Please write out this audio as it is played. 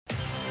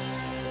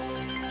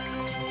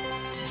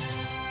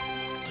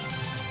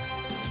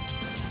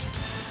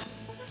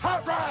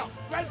Hot route!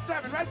 Red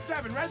 7, red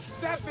 7, red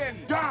 7!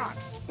 Don!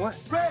 What?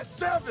 Red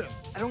 7!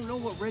 I don't know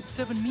what red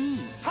 7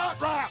 means. Hot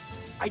route!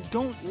 I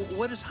don't.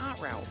 What is hot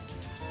route?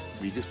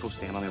 Will you just go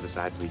stand on the other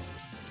side, please?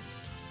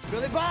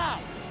 Billy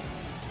Bob,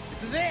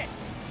 this is it.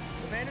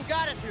 The man who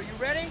got us here. You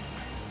ready?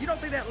 You don't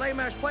think that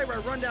lame-ass play where I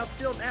run down the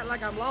field and act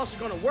like I'm lost is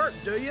gonna work,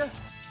 do you?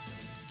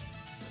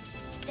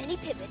 Then he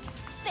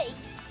pivots,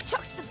 fakes,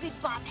 chucks the big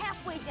bomb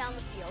halfway down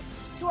the field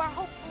to our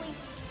hopefully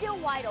still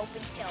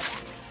wide-open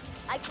tailback.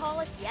 I call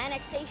it the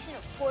annexation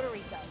of Puerto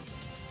Rico.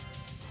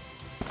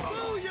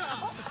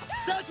 Booyah!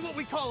 That's what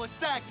we call a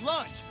sack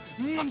lunch.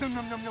 Nom, nom,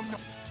 nom, nom, nom,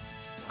 nom.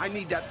 I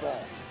need that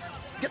ball.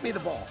 Get me the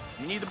ball.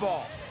 You need the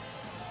ball.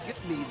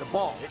 Get me the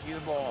ball. Get you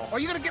the ball. Are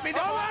you gonna get me the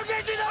ball? I'll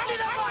get you the ball!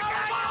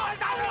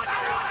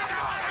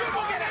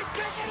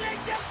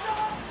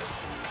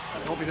 I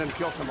hope he doesn't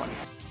kill somebody.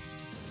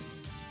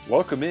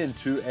 Welcome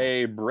into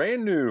a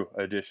brand new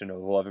edition of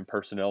 11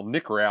 Personnel.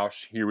 Nick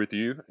Roush here with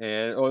you,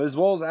 and as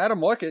well as Adam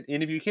Luckett.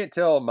 And if you can't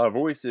tell, my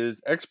voice is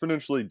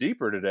exponentially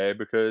deeper today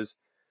because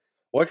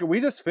Luckett,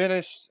 we just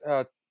finished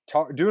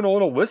doing a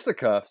little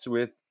listicuffs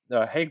with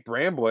Hank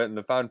Bramblett and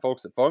the fine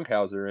folks at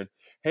Funkhauser, and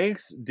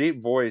Hank's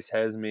deep voice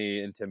has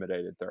me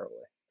intimidated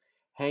thoroughly.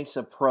 Hank's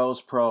a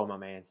pro's pro, my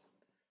man.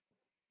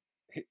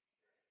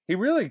 He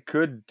really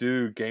could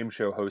do game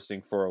show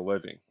hosting for a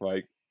living,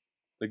 like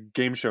the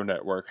Game Show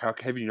Network. How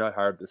have you not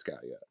hired this guy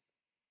yet?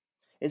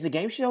 Is the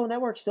Game Show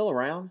Network still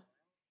around?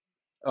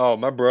 Oh,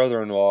 my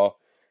brother-in-law,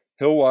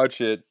 he'll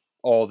watch it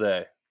all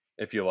day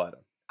if you let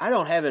him. I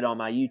don't have it on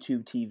my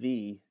YouTube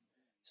TV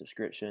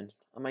subscription.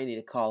 I might need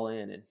to call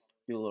in and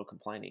do a little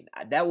complaining.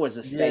 That was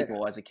a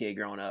staple as a kid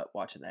growing up,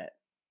 watching that.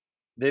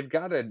 They've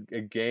got a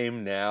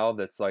game now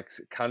that's like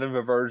kind of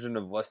a version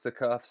of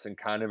Listicuffs and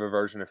kind of a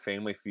version of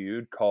Family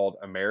Feud called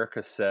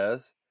America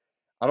Says.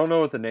 I don't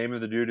know what the name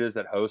of the dude is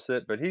that hosts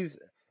it, but it's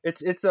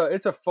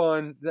a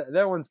fun.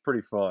 That one's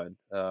pretty fun.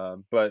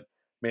 But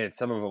man,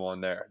 some of them on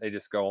there, they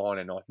just go on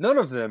and on. None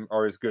of them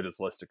are as good as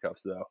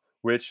Listicuffs though.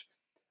 Which,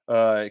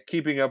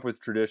 keeping up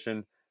with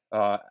tradition,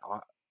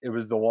 it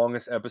was the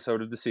longest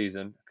episode of the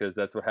season because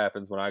that's what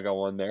happens when I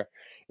go on there.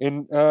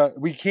 And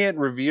we can't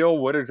reveal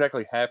what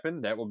exactly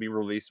happened. That will be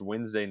released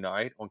Wednesday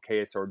night on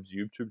KSR's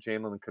YouTube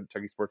channel and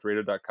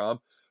KentuckySportsRadio.com.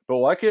 But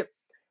like it,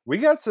 we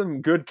got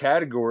some good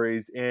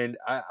categories, and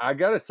I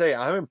got to say,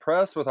 I'm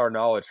impressed with our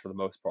knowledge for the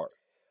most part.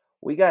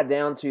 We got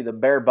down to the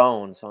bare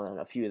bones on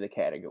a few of the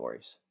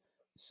categories.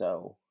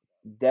 So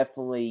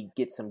definitely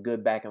get some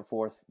good back and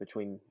forth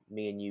between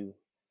me and you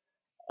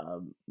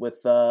with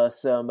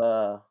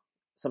some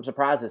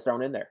surprises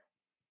thrown in there.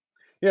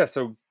 Yeah,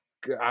 so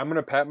I'm going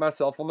to pat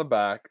myself on the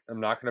back. I'm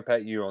not going to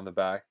pat you on the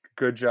back.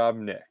 Good job,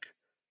 Nick.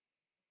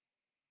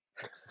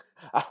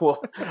 I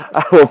will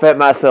pat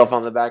myself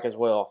on the back as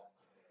well.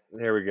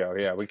 There we go.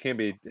 Yeah, we can't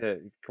be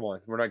come on,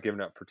 we're not giving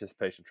out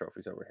participation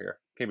trophies over here.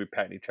 Can't be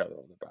patting each other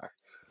on the back.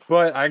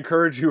 But I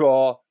encourage you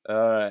all,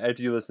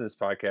 after you listen to this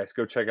podcast,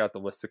 go check out the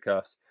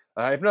Listicuffs.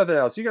 If nothing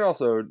else, you can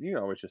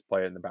always just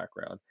play it in the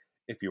background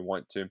if you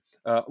want to.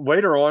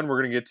 Later on,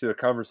 we're going to get to a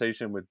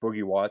conversation with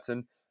Boogie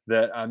Watson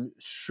that I'm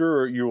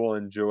sure you will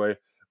enjoy.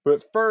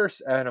 But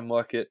first, Adam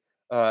Luckett,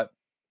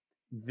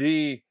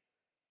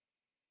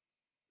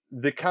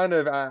 the kind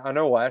of, I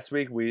know last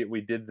week we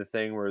did the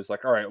thing where it's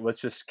like, all right,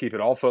 let's just keep it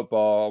all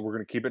football. We're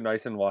going to keep it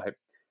nice and light.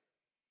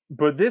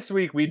 But this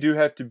week we do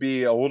have to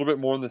be a little bit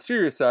more on the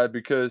serious side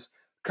because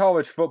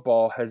college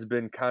football has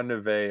been kind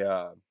of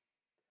a,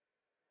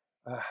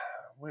 I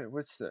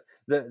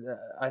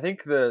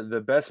think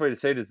the best way to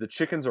say it is the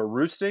chickens are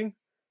roosting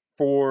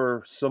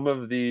for some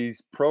of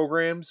these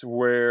programs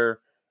where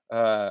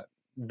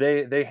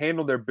they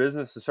handle their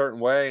business a certain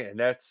way, and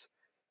that's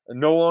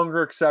no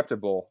longer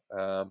acceptable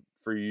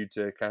for you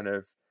to kind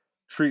of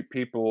treat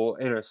people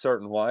in a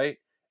certain light.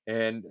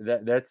 And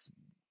that's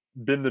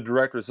been the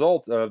direct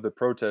result of the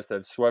protests that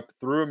have swept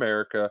through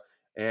America.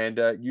 And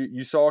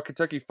you saw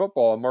Kentucky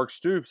football and Mark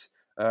Stoops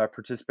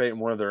participate in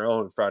one of their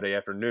own Friday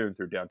afternoon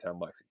through downtown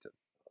Lexington.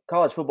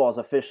 College football is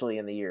officially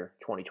in the year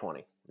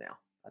 2020 now.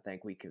 I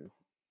think we can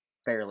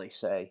fairly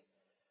say.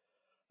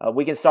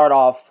 We can start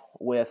off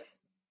with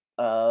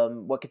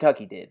what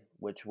Kentucky did,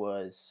 which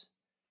was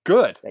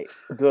good.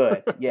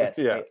 Yes.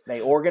 Yeah.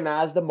 They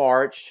organized the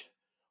march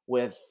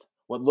with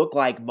what looked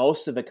like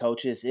most of the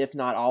coaches, if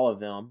not all of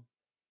them.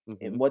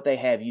 Mm-hmm. And what they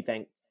have, you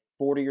think,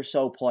 40 or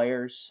so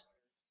players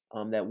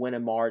that went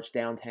and marched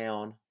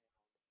downtown.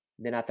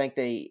 Then I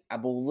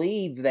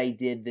believe they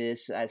did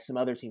this as some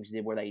other teams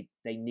did, where they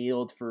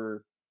kneeled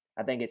for,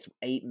 I think it's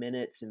 8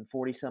 minutes and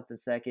 40-something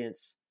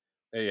seconds.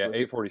 Yeah,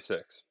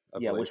 8:46.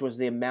 Yeah, which was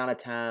the amount of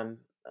time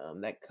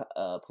that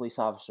police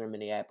officer in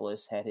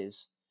Minneapolis had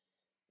his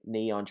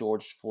knee on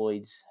George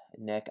Floyd's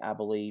neck, I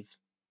believe.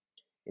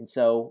 And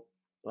so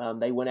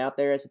they went out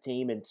there as a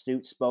team, and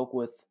Stoops spoke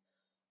with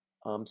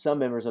some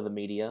members of the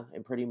media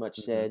and pretty much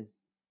said,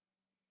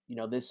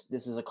 this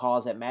is a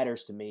cause that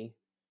matters to me,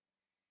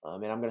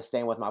 and I'm going to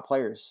stand with my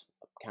players,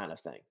 kind of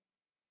thing.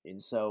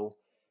 And so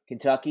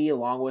Kentucky,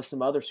 along with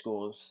some other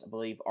schools, I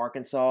believe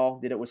Arkansas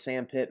did it with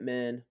Sam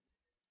Pittman.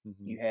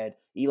 Mm-hmm. You had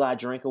Eli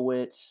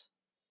Drinkowitz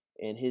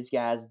and his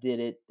guys did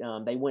it.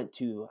 They went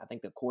to, I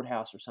think, the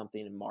courthouse or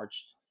something and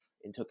marched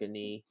and took a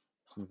knee.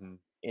 Mm-hmm.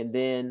 And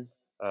then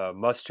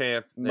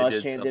Muschamp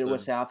did it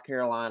with South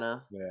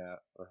Carolina. Yeah.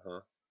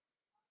 Uh-huh.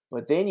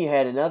 But then you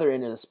had another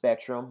end of the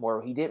spectrum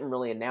where he didn't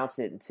really announce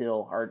it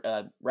or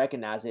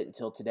recognize it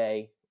until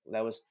today.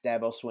 That was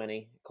Dabo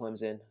Swinney,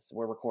 Clemson. So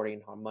we're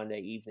recording on Monday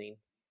evening.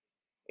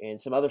 And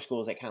some other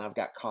schools that kind of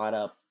got caught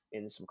up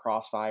in some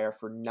crossfire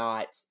for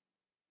not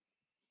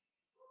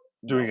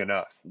doing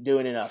enough.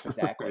 Doing enough,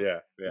 exactly. Yeah.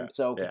 And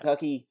so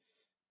Kentucky,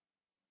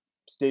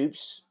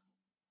 Stoops,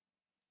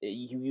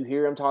 you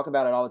hear him talk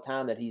about it all the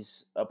time that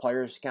he's a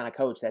player's kind of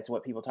coach. That's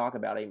what people talk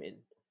about him. And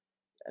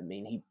I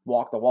mean, he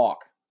walked the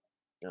walk.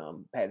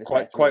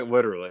 Quite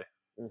literally.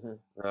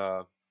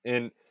 Mm-hmm.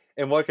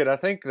 And look at, I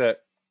think that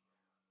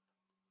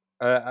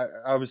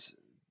I was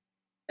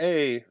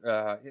it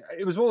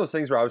was one of those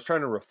things where I was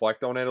trying to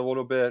reflect on it a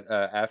little bit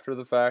after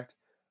the fact,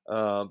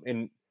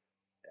 and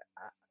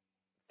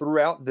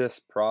throughout this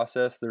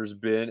process, there's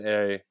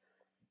been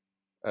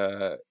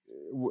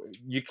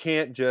you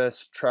can't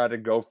just try to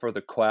go for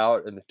the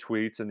clout and the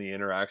tweets and the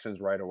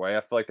interactions right away.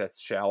 I feel like that's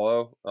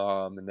shallow,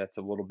 and that's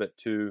a little bit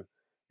too.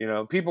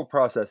 People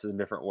process it in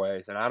different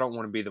ways, and I don't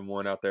want to be the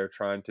one out there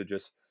trying to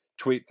just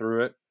tweet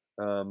through it,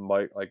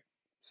 like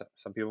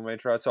some people may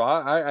try. So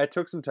I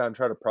took some time to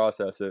try to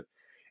process it,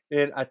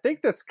 and I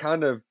think that's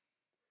kind of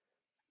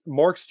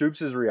Mark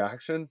Stoops'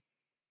 reaction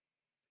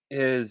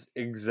is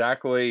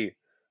exactly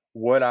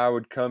what I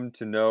would come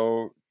to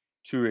know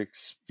to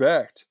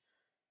expect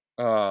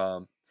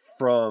from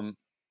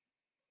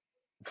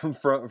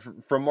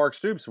Mark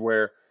Stoops,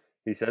 where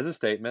he says a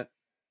statement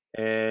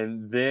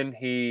and then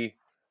he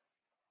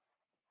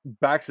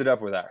backs it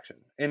up with action.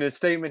 In his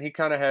statement, he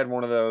kind of had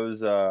one of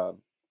those, I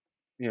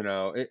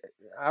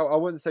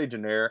wouldn't say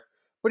generic,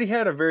 but he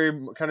had a very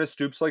kind of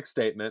Stoops-like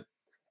statement.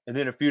 And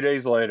then a few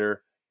days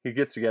later, he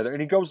gets together and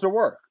he goes to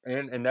work.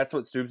 And that's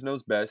what Stoops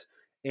knows best.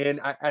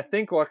 And I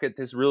think, look, at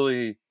this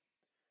really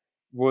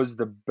was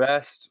the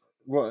best,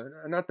 well,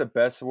 not the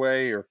best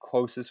way or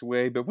closest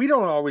way, but we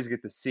don't always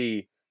get to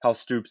see how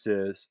Stoops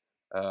is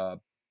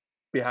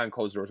behind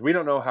closed doors. We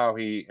don't know how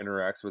he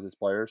interacts with his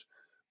players,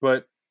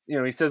 but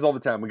he says all the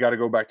time, we got to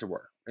go back to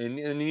work. And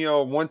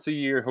once a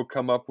year he'll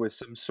come up with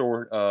some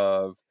sort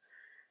of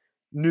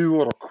new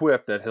little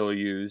quip that he'll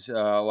use.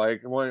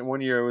 Like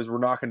one year it was, we're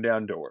knocking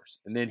down doors.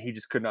 And then he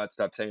just could not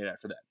stop saying it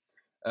after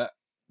that.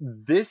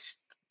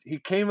 He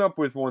came up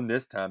with one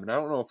this time, and I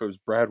don't know if it was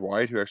Brad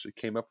White who actually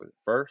came up with it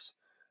first.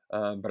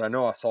 But I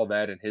know I saw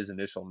that in his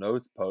initial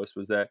notes post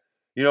was that,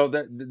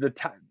 the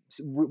time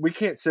we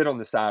can't sit on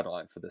the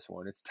sideline for this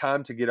one. It's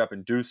time to get up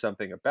and do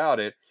something about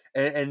it.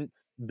 And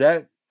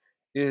that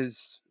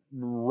is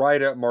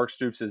right up Mark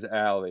Stoops'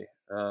 alley,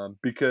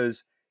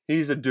 because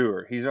he's a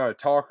doer. He's not a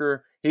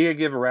talker. He could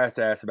give a rat's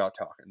ass about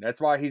talking.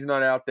 That's why he's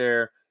not out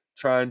there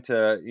trying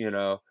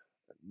to,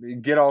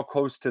 get all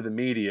close to the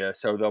media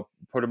so they'll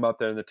put him up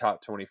there in the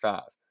top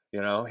 25.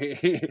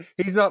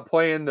 He's not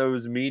playing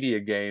those media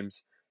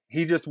games.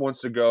 He just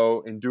wants to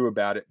go and do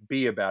about it,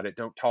 be about it,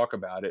 don't talk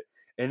about it.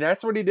 And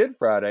that's what he did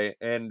Friday.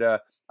 And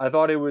I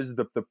thought it was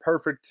the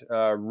perfect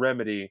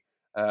remedy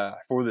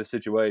for the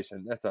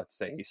situation. That's not to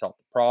say he solved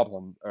the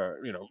problem.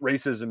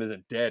 Racism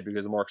isn't dead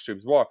because of Mark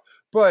Stoops' walk.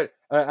 But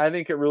I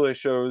think it really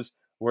shows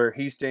where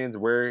he stands,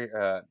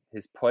 where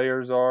his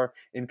players are,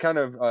 and kind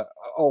of a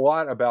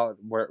lot about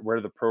where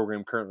the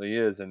program currently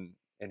is and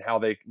how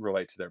they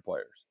relate to their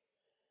players.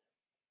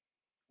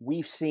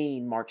 We've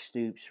seen Mark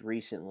Stoops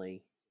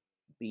recently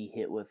be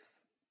hit with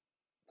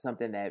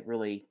something that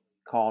really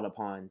called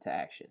upon to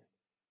action.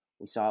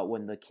 We saw it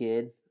when the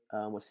kid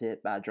was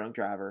hit by a drunk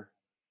driver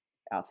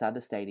outside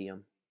the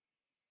stadium,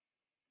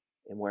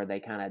 and where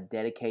they kind of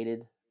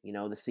dedicated,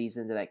 the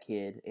season to that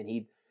kid, and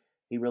he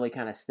really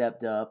kind of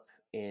stepped up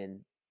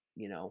and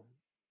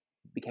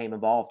became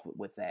involved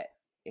with that,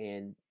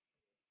 and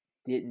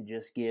didn't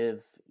just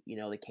give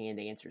the canned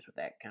answers with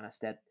that. Kind of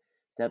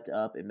stepped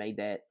up and made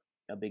that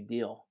a big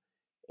deal.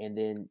 And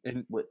then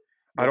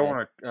I don't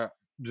want to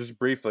just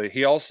briefly.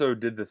 He also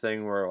did the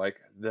thing where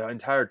the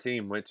entire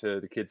team went to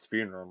the kid's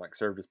funeral and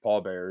served as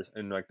pallbearers,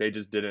 and they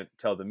just didn't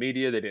tell the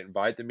media, they didn't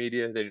invite the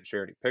media, they didn't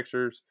share any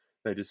pictures,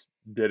 they just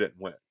did it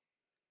and went.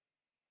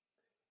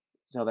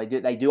 So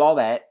they do all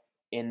that,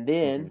 and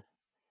then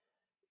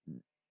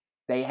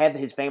they had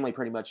his family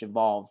pretty much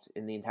involved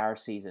in the entire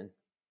season,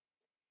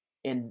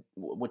 and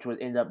which would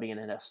end up being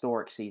an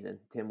historic season,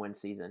 10-win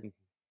season.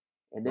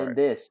 And then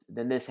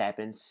this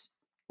happens.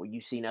 Where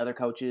you've seen other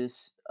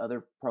coaches,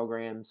 other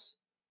programs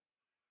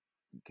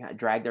kind of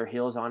drag their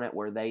heels on it,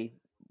 where they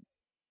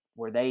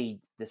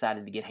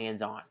decided to get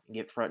hands on and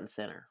get front and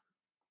center,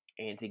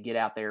 and to get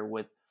out there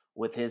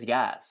with his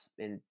guys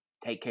and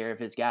take care of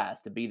his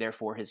guys, to be there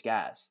for his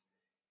guys.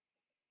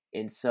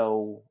 And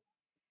so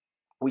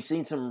we've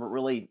seen some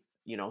really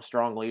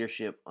strong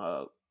leadership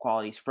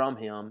qualities from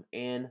him,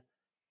 and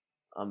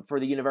for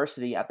the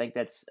university, I think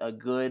that's a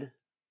good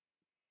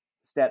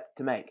step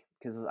to make,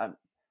 because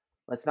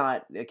let's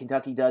not.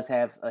 Kentucky does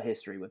have a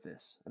history with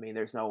this. I mean,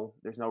 there's no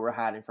real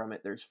hiding from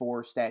it. There's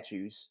 4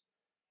 statues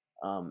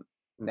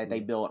that they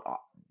built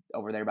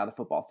over there by the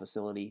football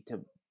facility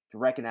to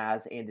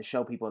recognize and to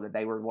show people that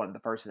they were one of the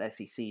first in the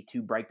SEC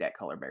to break that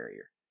color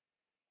barrier.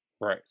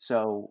 Right.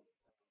 So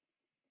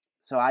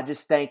I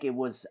just think it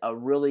was a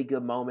really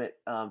good moment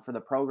for the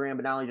program,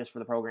 but not only just for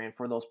the program,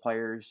 for those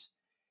players.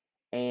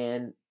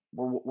 And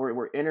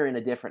we're entering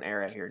a different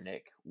era here,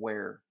 Nick,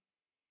 where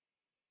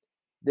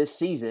this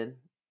season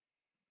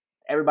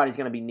everybody's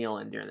going to be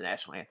kneeling during the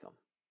national anthem.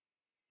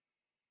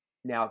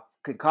 Now,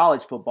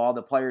 college football,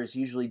 the players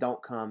usually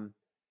don't come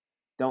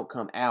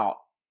out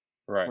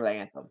Right. for the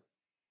anthem.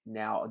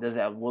 Now, does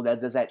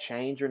that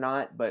change or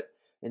not? But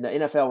in the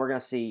NFL, we're going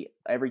to see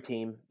every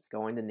team is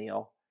going to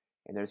kneel,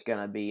 and there's going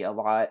to be a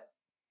lot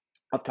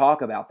of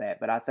talk about that.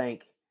 But I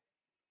think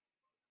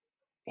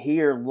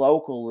here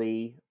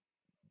locally,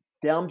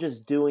 them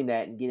just doing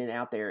that and getting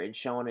out there and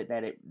showing it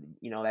that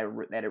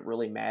it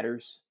really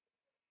matters,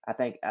 I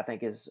think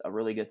is a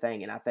really good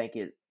thing, and I think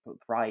it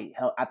probably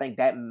help. I think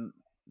that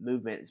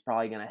movement is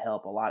probably going to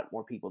help a lot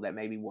more people that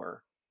maybe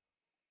were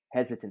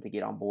hesitant to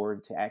get on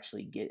board to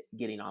actually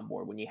getting on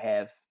board when you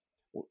have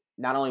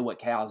not only what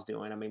Cal's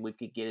doing. I mean, we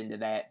could get into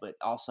that, but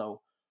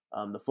also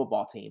the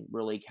football team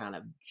really kind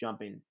of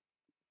jumping,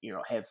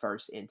 head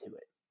first into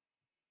it.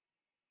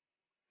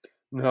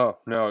 No,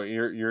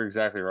 you're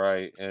exactly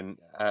right, and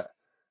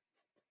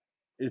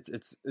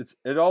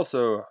it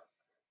also,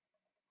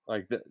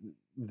 like,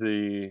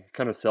 the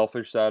kind of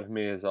selfish side of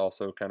me is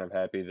also kind of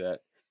happy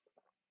that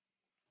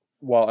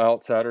while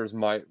outsiders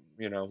might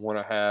want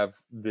to have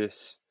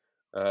this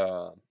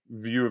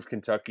view of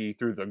Kentucky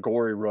through the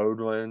Gory Road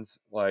lens,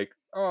 like,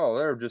 oh,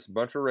 they're just a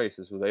bunch of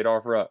racists with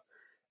Adolph Rupp.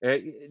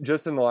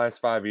 Just in the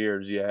last 5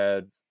 years, you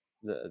had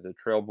the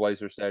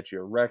Trailblazer statue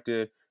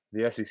erected.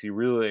 The SEC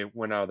really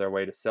went out of their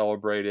way to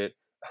celebrate it.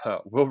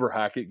 Wilbur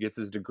Hackett gets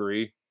his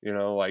degree,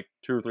 like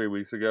 2 or 3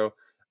 weeks ago.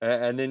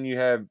 And then you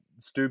have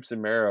Stoops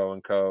and Marrow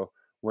and co.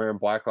 wearing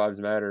Black Lives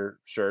Matter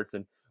shirts.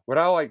 And what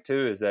I like,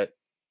 too, is that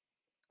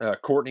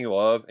Courtney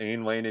Love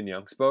and Landon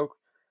Young spoke.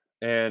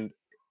 And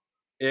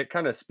it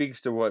kind of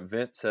speaks to what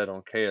Vince said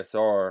on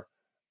KSR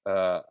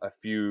a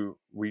few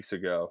weeks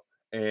ago.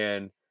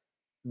 And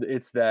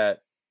it's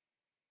that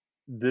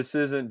this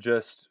isn't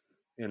just,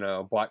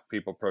 black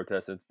people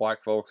protesting. It's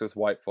black folks, it's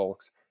white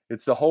folks.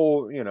 It's the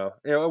whole,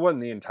 it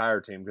wasn't the entire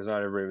team because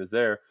not everybody was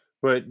there.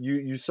 But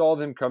you saw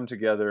them come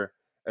together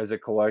as a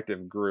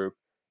collective group.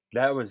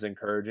 That was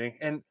encouraging.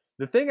 And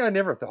the thing I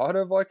never thought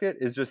of like it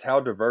is just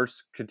how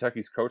diverse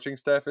Kentucky's coaching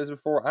staff is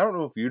before. I don't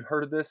know if you'd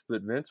heard of this,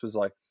 but Vince was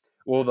like,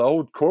 well, the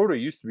old quota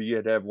used to be you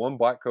had to have one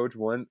black coach,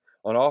 one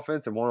on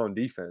offense and one on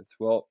defense.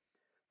 Well,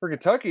 for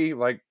Kentucky,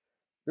 like,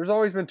 there's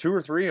always been 2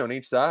 or 3 on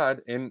each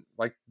side, and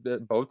like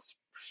both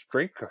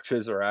strength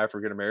coaches are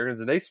African Americans,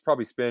 and they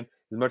probably spend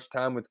as much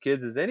time with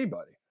kids as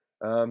anybody.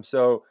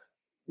 So,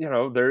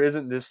 there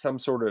isn't this some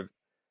sort of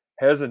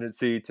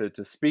hesitancy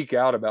to speak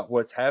out about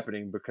what's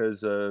happening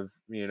because of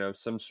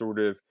some sort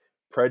of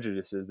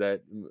prejudices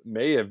that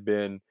may have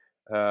been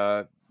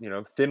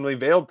thinly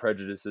veiled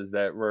prejudices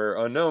that were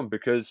unknown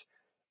because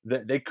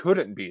they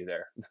couldn't be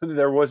there.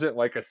 There wasn't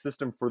like a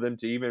system for them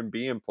to even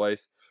be in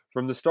place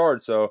from the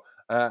start. So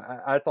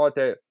I thought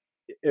that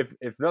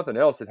if nothing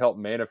else, it helped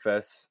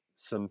manifest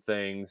some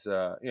things,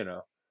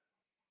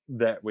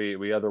 that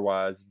we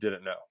otherwise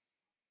didn't know.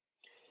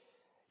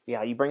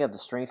 Yeah, you bring up the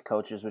strength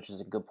coaches, which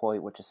is a good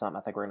point, which is something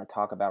I think we're going to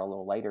talk about a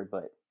little later.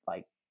 But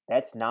like,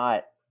 that's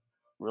not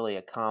really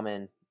a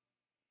common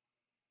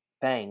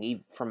thing,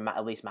 even from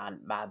at least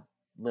my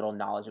little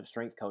knowledge of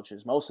strength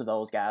coaches. Most of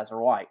those guys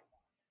are white.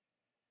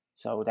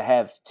 So to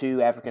have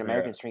 2 African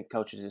American strength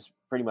coaches is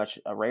pretty much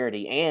a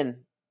rarity, and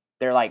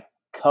they're like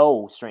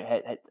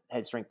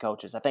head strength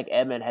coaches. I think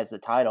Edmond has the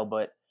title,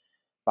 but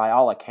by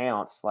all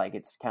accounts, like,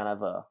 it's kind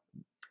of a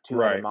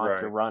two-headed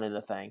monster running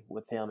the thing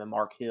with him and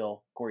Mark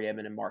Hill, Corey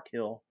Edmond and Mark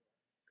Hill.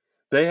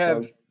 They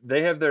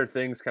have their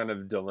things kind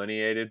of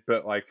delineated,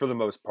 but like for the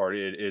most part,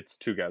 it's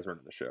 2 guys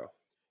running the show.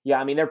 Yeah,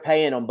 I mean, they're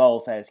paying them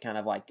both as kind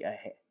of like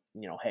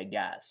head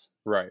guys.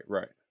 Right.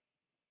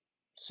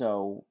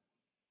 So,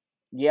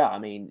 yeah, I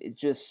mean, it's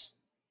just,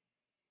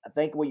 I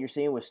think what you're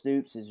seeing with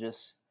Stoops is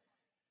just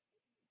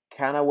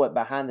kind of what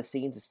behind the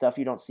scenes is stuff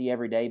you don't see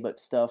every day, but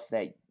stuff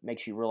that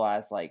makes you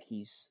realize like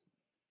he's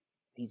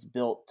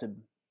built to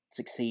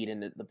succeed in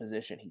the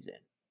position he's in.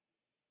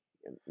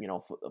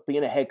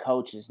 Being a head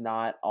coach is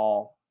not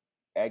all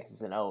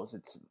X's and O's.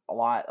 It's a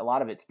lot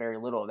of it's very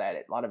little of that.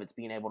 A lot of it's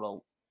being able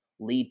to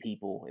lead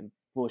people and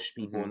push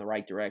people in the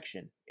right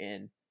direction,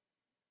 and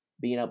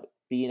being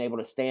able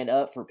to stand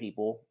up for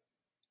people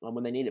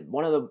when they need it.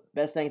 One of the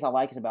best things I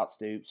like about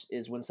Stoops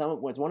is when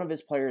one of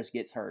his players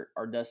gets hurt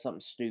or does something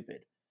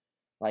stupid,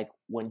 like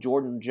when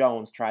Jordan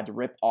Jones tried to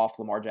rip off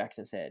Lamar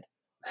Jackson's head,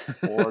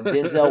 or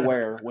Denzel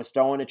Ware was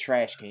throwing a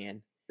trash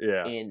can.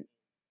 Yeah.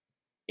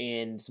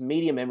 And some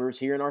media members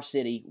here in our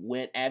city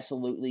went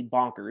absolutely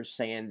bonkers,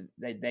 saying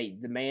that they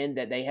demand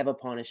that they have a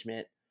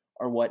punishment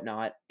or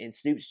whatnot, and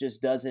Stoops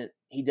just doesn't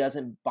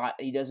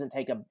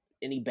take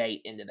any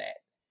bait into that.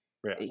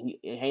 Yeah.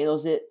 He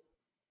handles it,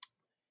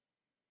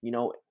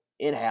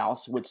 in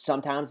house, which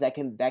sometimes that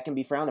can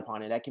be frowned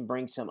upon, and that can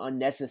bring some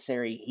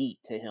unnecessary heat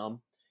to him,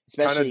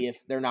 especially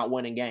if they're not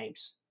winning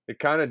games. It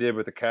kind of did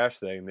with the Cash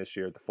thing this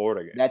year at the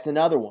Florida game. That's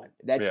another one.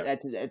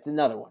 That's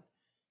another one.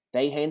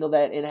 They handle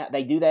that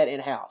they do that in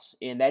house,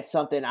 and that's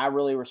something I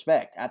really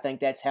respect. I think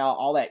that's how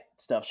all that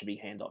stuff should be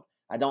handled.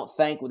 I don't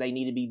think they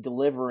need to be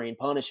delivering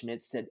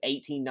punishments to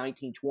 18,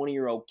 19,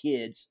 20-year-old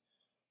kids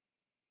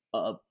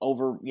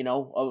over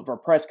a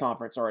press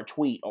conference or a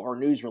tweet or a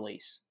news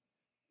release.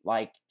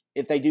 Like,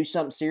 if they do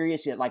something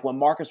serious, like when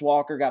Marcus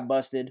Walker got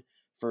busted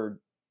for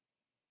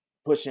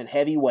pushing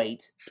heavy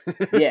weight,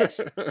 yes,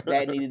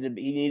 he needed to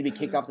be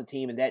kicked off the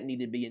team, and that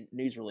needed to be a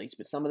news release.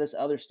 But some of this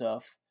other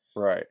stuff,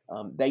 right?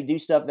 They do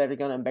stuff that are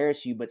going to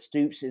embarrass you, but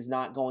Stoops is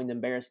not going to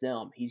embarrass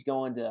them. He's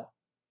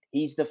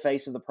the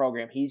face of the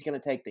program. He's going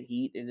to take the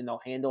heat, and then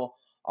they'll handle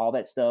all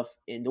that stuff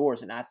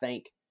indoors. And I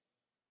think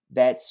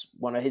that's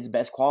one of his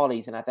best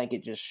qualities, and I think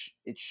it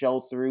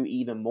showed through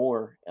even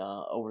more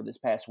over this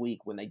past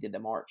week when they did the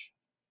march.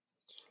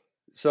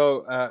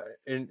 So,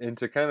 and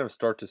to kind of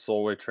start to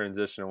slowly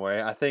transition away,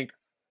 I think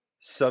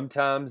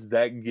sometimes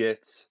that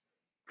gets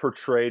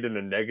portrayed in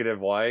a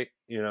negative light.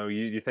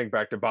 You think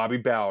back to Bobby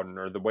Bowden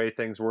or the way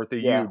things were at the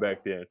U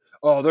back then.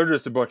 Oh, they're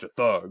just a bunch of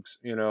thugs.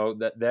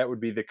 That would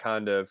be the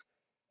kind of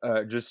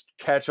just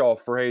catch-all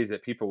phrase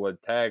that people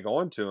would tag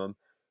onto him.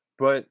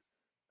 But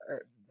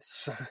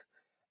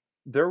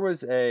there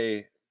was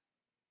I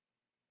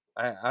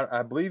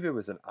believe it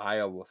was an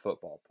Iowa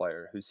football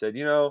player who said,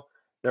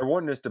 they're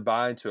wanting us to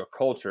buy into a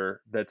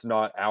culture that's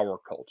not our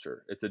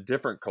culture. It's a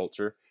different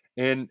culture.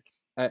 And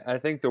I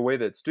think the way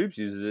that Stoops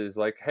uses it is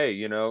like,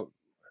 hey,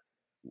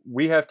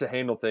 we have to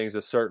handle things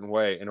a certain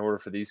way in order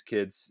for these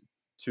kids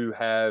to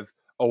have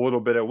a little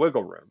bit of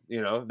wiggle room.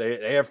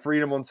 They have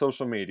freedom on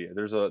social media.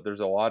 There's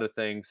a lot of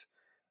things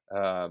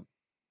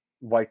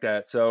like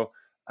that. So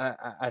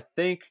I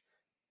think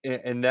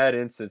in that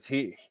instance,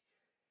 he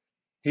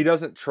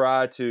doesn't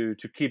try to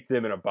keep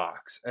them in a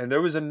box. And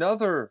there was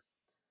another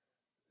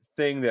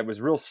thing that was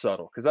real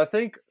subtle, because I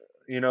think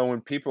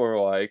when people are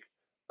like,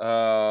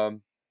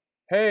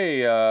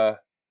 hey,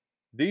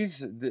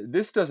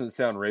 this doesn't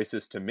sound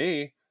racist to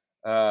me,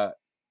 there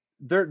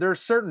are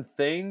certain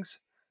things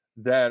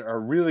that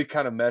are really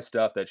kind of messed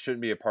up that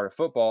shouldn't be a part of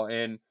football.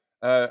 And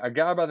a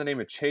guy by the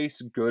name of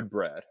Chase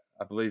Goodbread,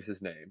 I believe is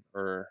his name,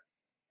 or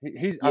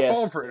he's I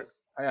follow him for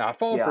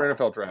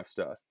NFL draft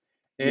stuff.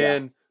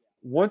 And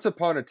once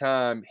upon a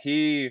time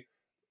he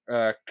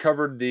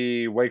covered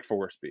the Wake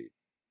Forest beat.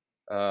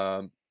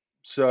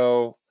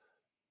 So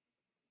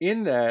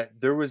in that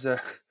there was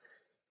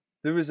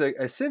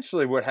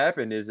essentially what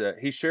happened is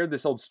he shared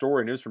this old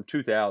story, and it was from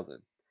 2000.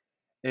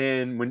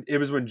 And when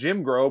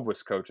Jim Grobe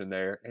was coaching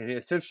there, and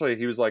essentially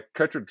he was like,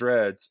 cut your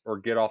dreads or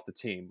get off the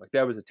team. Like,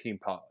 that was a team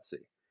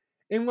policy.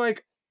 And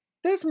like,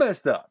 that's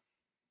messed up.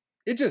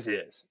 It just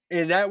is.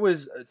 And that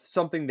was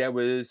something that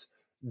was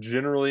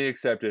generally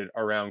accepted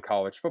around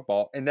college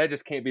football. And that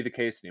just can't be the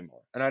case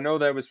anymore. And I know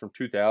that was from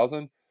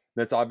 2000.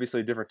 That's obviously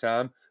a different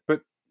time.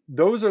 But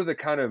those are the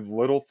kind of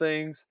little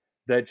things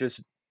that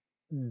just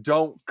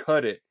don't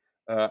cut it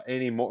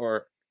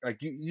anymore. Like,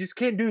 you just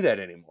can't do that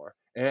anymore.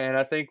 And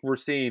I think we're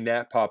seeing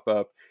that pop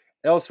up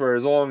elsewhere,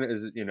 as long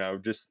as,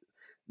 just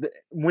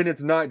when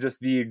it's not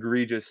just the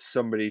egregious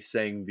somebody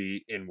saying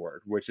the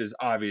N-word, which is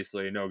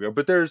obviously a no-go.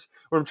 But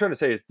what I'm trying to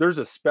say is there's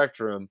a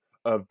spectrum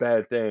of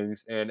bad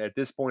things. And at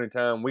this point in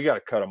time, we got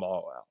to cut them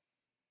all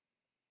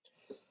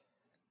out.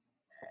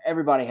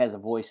 Everybody has a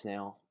voice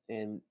now.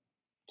 And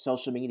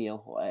social media,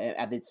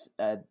 it's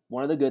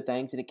one of the good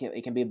things, and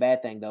it can be a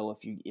bad thing though if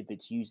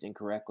it's used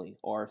incorrectly,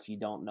 or if you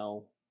don't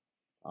know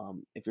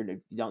if you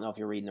don't know if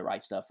you're reading the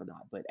right stuff or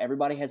not. But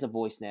everybody has a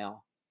voice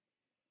now,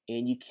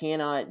 and you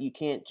can't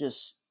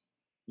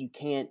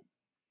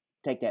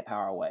take that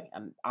power away.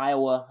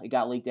 Iowa, it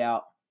got leaked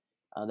out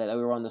that they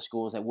were on the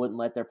schools that wouldn't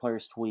let their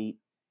players tweet.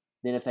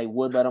 Then if they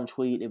would let them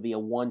tweet, it'd be a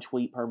one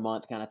tweet per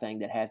month kind of thing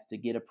that has to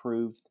get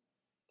approved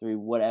through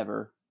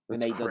whatever.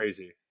 That's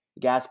crazy.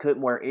 The guys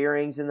couldn't wear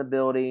earrings in the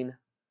building.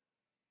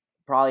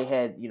 Probably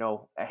had,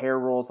 hair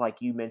rules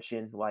like you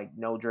mentioned, like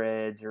no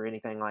dreads or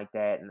anything like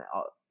that, and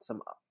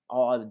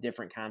all other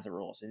different kinds of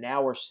rules. And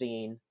now we're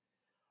seeing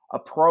a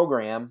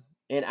program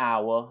in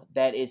Iowa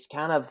that is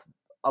kind of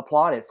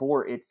applauded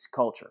for its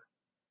culture,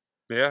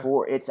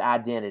 for its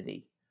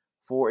identity,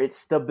 for its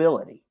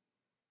stability,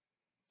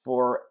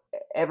 for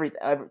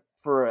everything,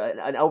 for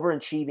an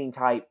overachieving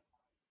type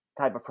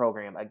of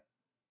program.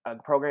 A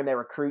program that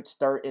recruits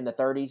in the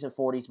 30s and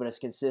 40s, but is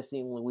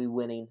consistently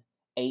winning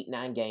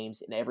 8-9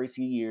 games, and every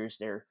few years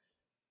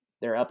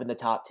they're up in the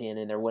top 10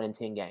 and they're winning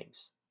 10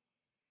 games.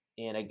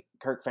 And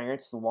Kirk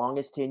Ferentz, the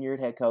longest tenured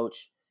head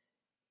coach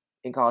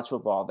in college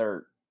football.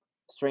 Their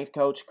strength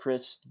coach,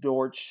 Chris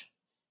Dortch,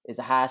 is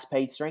the highest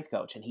paid strength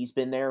coach, and he's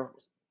been there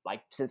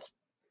like since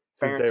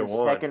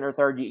Ferentz's second or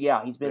third year.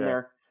 Yeah, he's been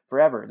there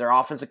forever. Their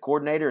offensive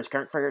coordinator is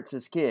Kirk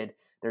Ferentz's kid.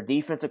 Their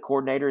defensive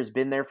coordinator has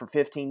been there for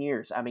 15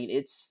 years. I mean,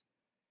 it's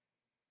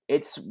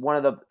one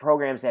of the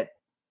programs that,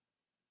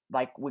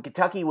 like when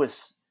Kentucky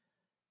was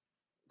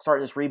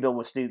starting this rebuild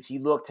with Stoops,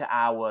 you look to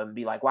Iowa and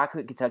be like, why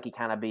couldn't Kentucky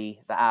kind of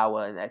be the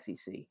Iowa in the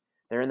SEC?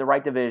 They're in the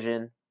right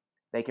division.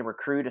 They can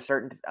recruit a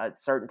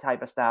certain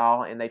type of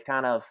style, and they've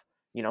kind of,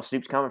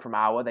 Stoops coming from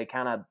Iowa, they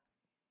kind of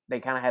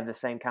have the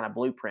same kind of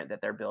blueprint that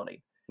they're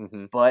building.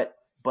 Mm-hmm. But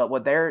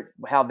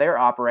how they're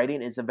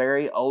operating is a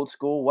very old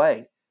school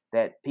way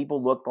that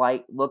people looked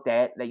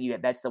at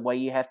that's the way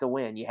you have to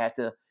win. You have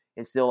to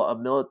instill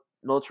a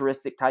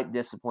militaristic type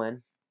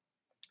discipline.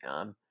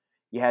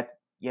 You have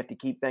to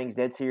keep things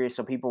dead serious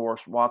so people were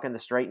walking the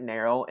straight and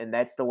narrow, and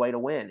that's the way to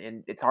win.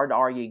 And it's hard to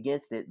argue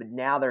against it, but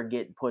now they're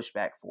getting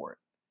pushback for it.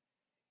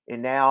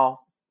 And now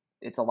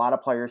it's a lot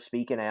of players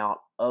speaking out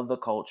of the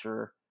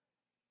culture,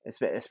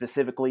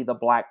 specifically the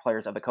black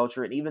players of the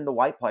culture, and even the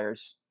white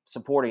players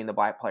supporting the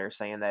black players,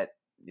 saying that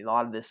a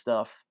lot of this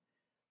stuff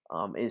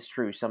is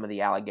true, some of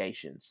the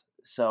allegations.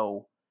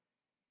 So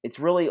it's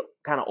really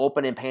kind of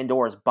opening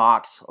Pandora's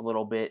box a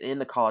little bit in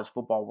the college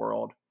football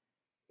world.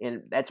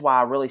 And that's why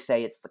I really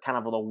say it's the kind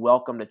of a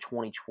welcome to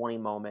 2020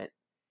 moment.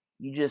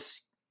 You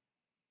just,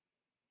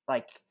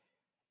 like,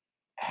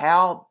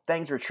 how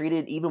things were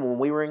treated even when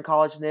we were in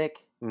college, Nick,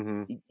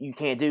 Mm-hmm. you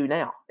can't do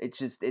now.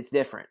 It's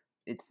different.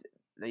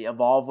 They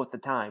evolve with the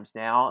times.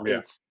 Now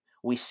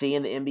we see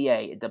in the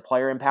NBA the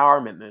player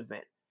empowerment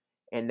movement,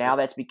 and now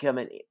that's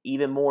becoming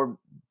even more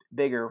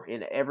bigger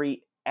in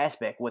every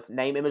aspect with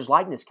name, image,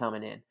 likeness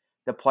coming in.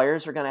 The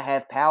players are going to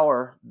have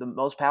power, the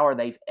most power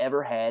they've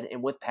ever had,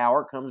 and with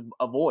power comes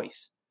a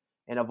voice,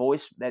 and a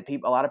voice that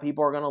a lot of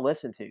people are going to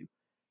listen to.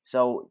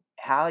 So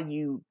how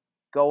you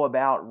go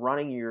about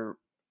running your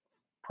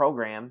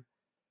program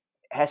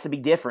has to be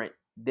different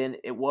than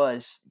it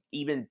was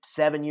even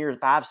 7 years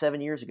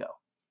ago.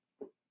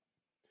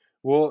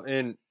 Well,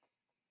 and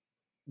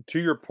to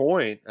your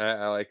point,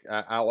 I like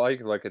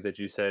it that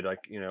you said,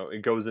 like,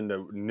 it goes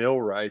into nil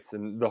rights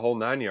and the whole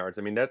 9 yards.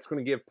 I mean, that's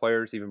going to give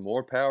players even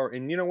more power.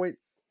 And you know what?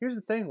 Here's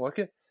the thing, look,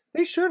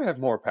 they should have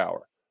more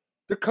power.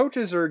 The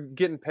coaches are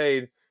getting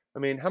paid. I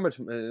mean, how much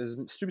is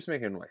Stoops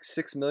making? Like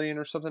 $6 million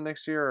or something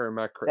next year? Or am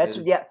I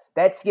crazy?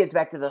 That gets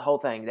back to the whole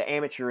thing, the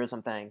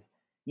amateurism thing.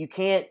 We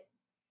can't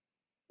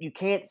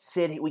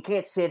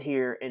sit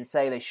here and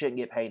say they shouldn't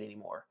get paid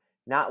anymore.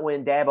 Not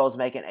when Dabo's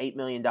making $8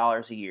 million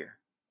a year,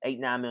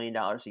 $9 million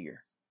a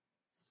year.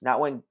 Not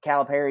when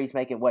Calipari's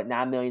making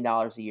 $9 million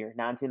a year,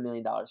 $10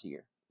 million a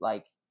year.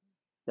 Like,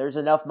 there's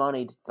enough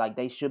money.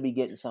 They should be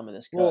getting some of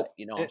this cut. Well,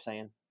 you know what I'm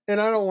saying? And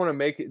I don't want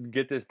to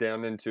get this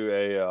down into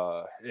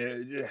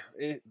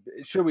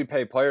should we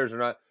pay players or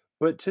not.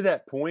 But to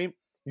that point,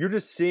 you're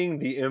just seeing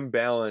the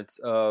imbalance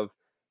of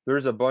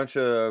there's a bunch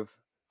of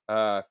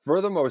for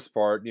the most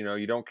part,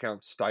 you don't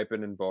count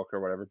stipend and book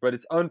or whatever, but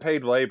it's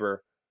unpaid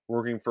labor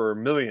working for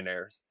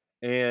millionaires.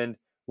 And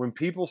when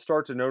people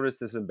start to notice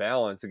this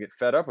imbalance and get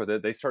fed up with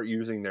it, they start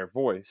using their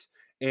voice.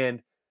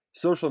 And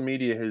social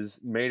media has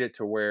made it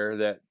to where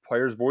that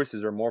players'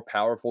 voices are more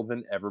powerful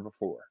than ever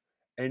before.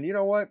 And you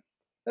know what?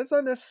 That's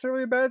not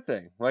necessarily a bad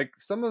thing. Like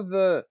some of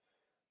the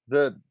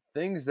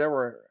things that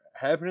were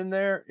happening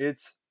there,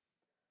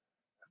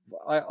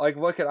 I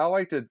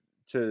like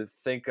to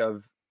think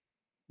of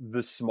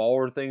the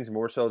smaller things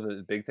more so than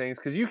the big things,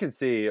 because you can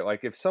see,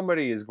 like, if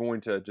somebody is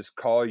going to just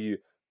call you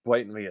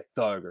blatantly a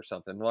thug or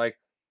something, like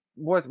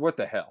what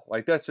the hell,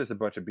 like that's just a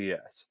bunch of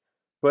BS.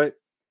 But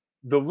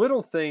the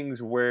little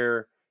things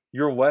where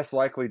you're less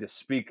likely to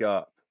speak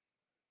up,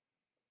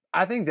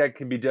 I think that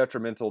can be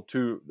detrimental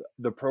to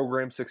the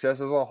program's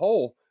success as a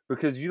whole,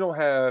 because you don't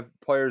have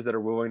players that are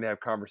willing to have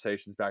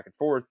conversations back and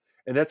forth.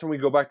 And that's when we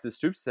go back to the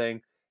Stoops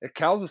thing.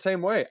 Cal's the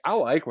same way. I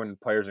like when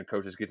players and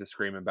coaches get to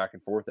screaming back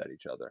and forth at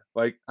each other.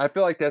 Like, I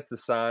feel like that's the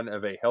sign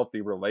of a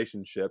healthy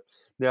relationship.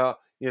 Now,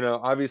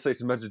 obviously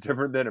it's much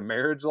different than a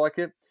marriage like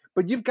it,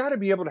 but you've got to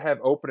be able to have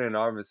open and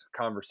honest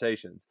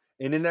conversations.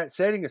 And in that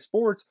setting of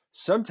sports,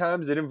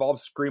 sometimes it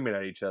involves screaming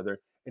at each other.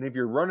 And if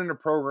you're running a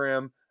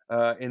program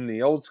in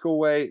the old school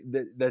way,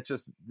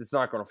 it's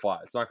not going to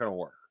fly. It's not going to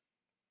work.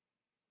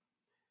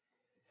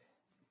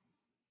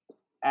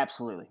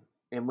 Absolutely.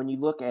 And when you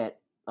look at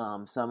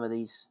some of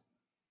these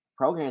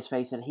programs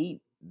facing heat,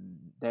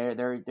 they're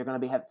going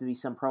to have to be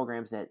some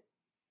programs that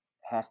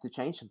have to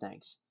change some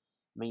things.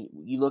 I mean,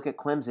 you look at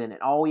Clemson,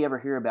 and all we ever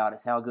hear about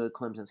is how good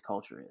Clemson's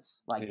culture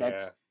is. Like,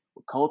 that's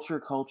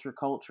culture.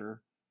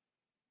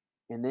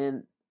 And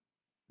then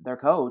their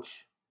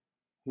coach,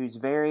 who's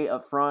very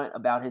upfront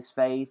about his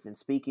faith and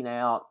speaking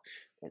out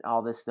and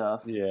all this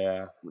stuff,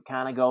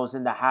 kind of goes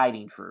into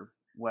hiding for,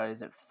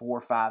 4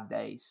 or 5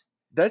 days.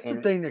 That's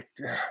the thing that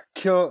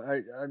kill.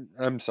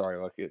 I'm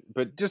sorry, look,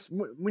 but just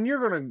when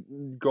you're going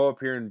to go up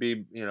here and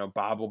be,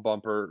 Bible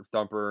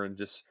thumper and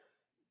just,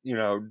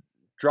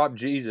 drop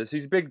Jesus.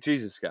 He's a big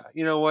Jesus guy.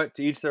 You know what?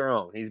 To each their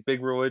own. He's a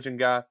big religion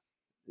guy.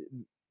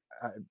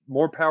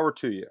 More power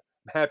to you.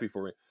 I'm happy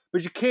for you.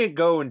 But you can't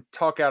go and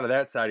talk out of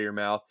that side of your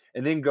mouth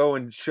and then go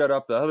and shut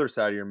up the other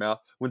side of your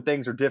mouth when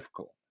things are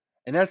difficult.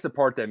 And that's the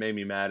part that made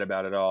me mad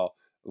about it all.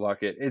 Like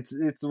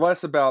it's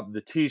less about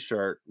the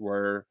T-shirt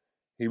where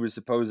he was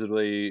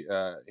supposedly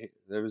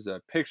there was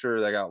a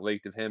picture that got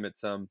leaked of him at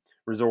some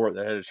resort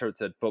that had a shirt that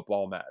said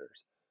 "Football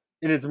Matters,"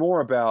 and it's more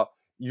about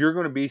you're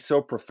going to be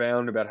so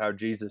profound about how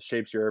Jesus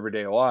shapes your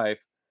everyday life,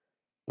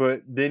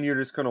 but then you're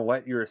just going to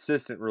let your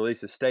assistant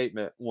release a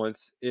statement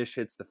once ish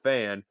hits the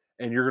fan,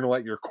 and you're going to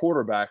let your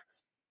quarterback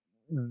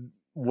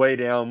lay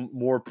down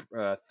more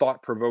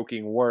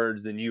thought-provoking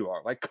words than you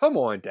are. Like, come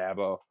on,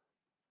 Dabo.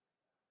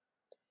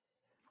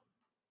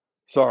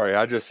 Sorry,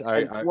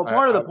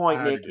 part of the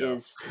point, Nick,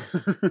 is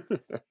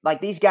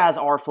like these guys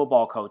are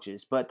football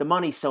coaches, but the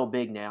money's so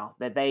big now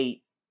that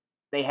they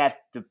have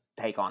to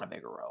take on a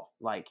bigger role.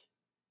 Like,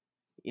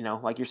 you know,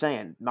 like you're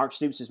saying, Mark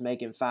Stoops is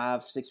making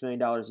 $5-6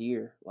 million a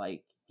year.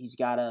 Like, he's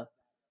got to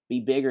be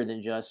bigger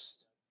than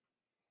just,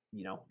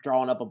 you know,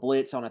 drawing up a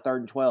blitz on a 3rd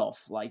and 12.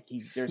 Like,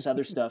 there's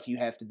other stuff you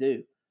have to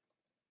do.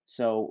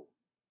 So,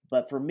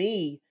 but for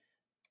me,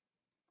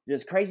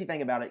 the crazy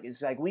thing about it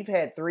is like we've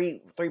had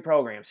three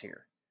programs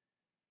here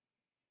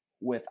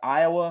with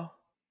Iowa,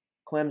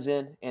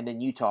 Clemson, and then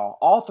Utah.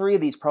 All three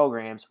of these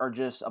programs are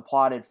just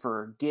applauded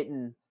for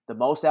getting the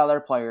most out of their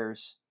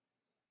players,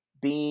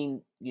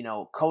 being, you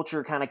know,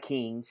 culture kind of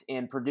kings,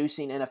 and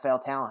producing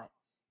NFL talent.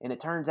 And it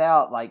turns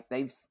out like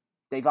they've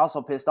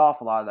also pissed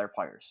off a lot of their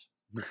players.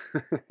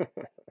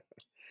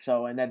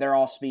 So, and that they're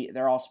all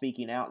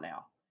speaking out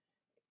now.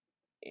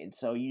 And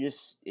so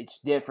it's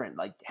different.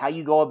 Like how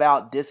you go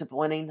about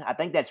disciplining. I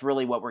think that's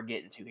really what we're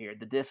getting to here.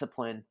 The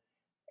discipline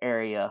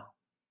area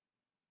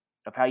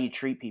of how you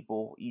treat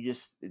people. You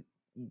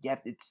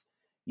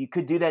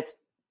could do that.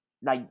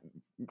 Like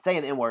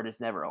saying the N-word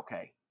is never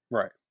okay.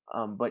 Right.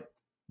 But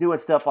doing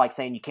stuff like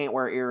saying you can't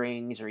wear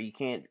earrings or you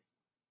can't,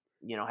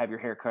 you know, have your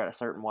hair cut a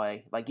certain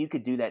way. Like you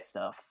could do that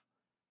stuff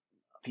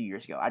a few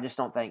years ago. I just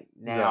don't think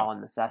now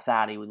in the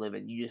society we live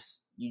in, you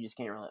just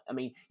can't really. I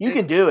mean, you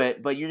can do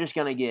it, but you're just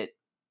going to get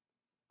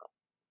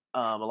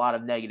a lot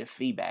of negative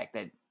feedback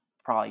that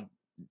probably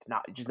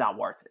it's not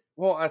worth it.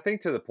 Well, I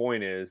think to the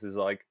point is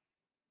like,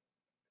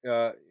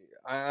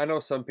 I know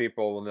some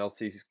people when they'll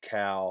see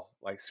Cal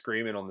like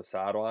screaming on the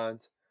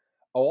sidelines,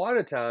 a lot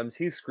of times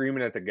he's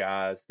screaming at the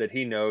guys that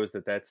he knows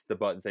that's the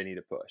buttons they need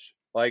to push.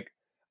 Like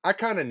I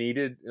kind of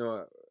needed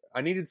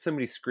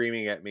somebody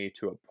screaming at me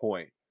to a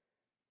point,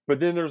 but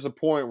then there's a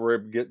point where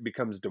it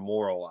becomes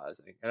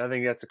demoralizing, and I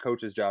think that's a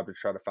coach's job to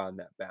try to find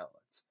that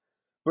balance.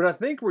 But I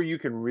think where you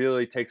can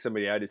really take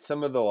somebody out is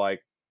some of the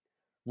like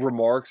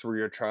remarks where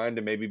you're trying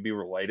to maybe be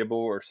relatable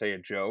or say a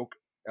joke.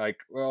 Like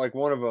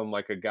one of them,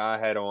 like a guy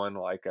had on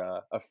like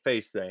a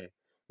face thing.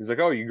 He's like,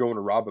 "Oh, you going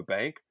to rob a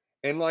bank?"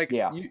 And like,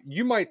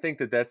 you might think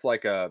that's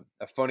like a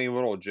funny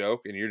little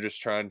joke, and you're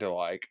just trying to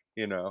like,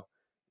 you know,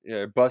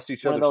 bust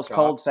each other's chops. One of those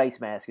cold face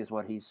masks is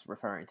what he's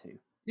referring to.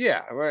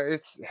 Yeah, well,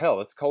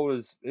 it's cold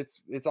as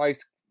it's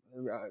ice.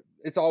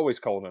 It's always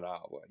cold in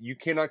Iowa. You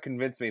cannot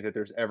convince me that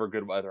there's ever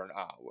good weather in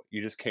Iowa.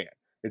 You just can't.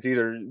 It's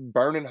either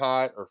burning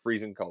hot or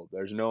freezing cold.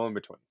 There's no in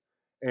between.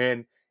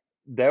 And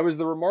that was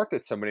the remark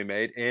that somebody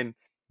made. And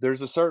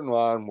there's a certain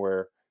line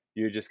where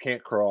you just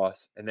can't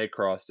cross, and they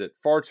crossed it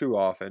far too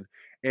often.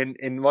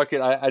 And like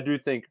I do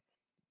think,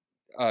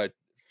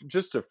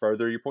 just to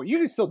further your point, you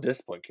can still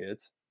discipline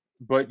kids,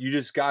 but you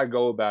just gotta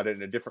go about it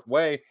in a different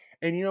way.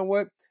 And you know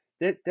what?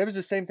 That was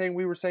the same thing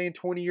we were saying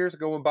 20 years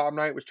ago when Bob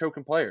Knight was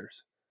choking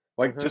players.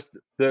 Like just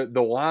the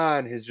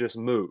line has just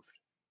moved.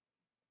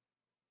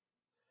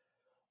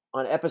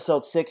 On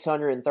episode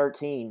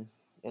 613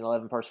 in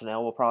 11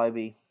 Personnel, we'll probably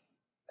be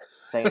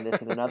saying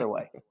this in another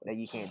way that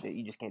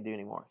you just can't do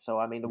anymore. So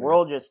I mean, the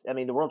world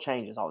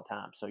changes all the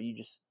time. So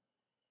you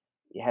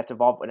have to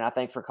evolve. And I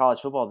think for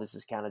college football, this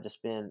has kind of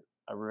just been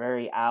a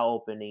very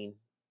eye-opening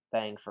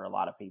thing for a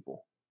lot of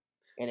people.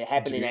 And it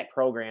happening at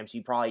programs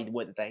you probably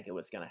wouldn't think it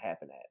was going to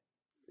happen at.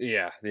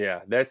 Yeah,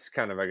 that's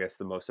kind of, I guess,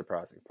 the most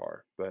surprising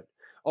part. But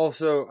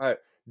also,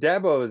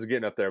 Dabo is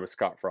getting up there with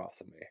Scott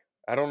Frost and me.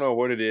 I don't know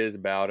what it is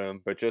about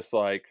him, but just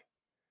like,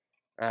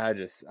 I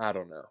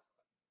don't know.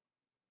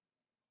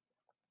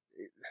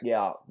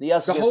 Yeah, the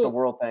us against the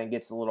world thing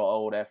gets a little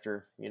old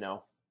after, you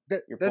know,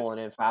 you're pulling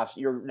in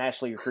you're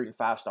nationally recruiting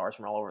 5 stars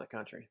from all over the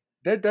country.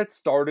 That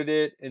started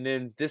it, and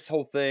then this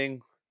whole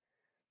thing,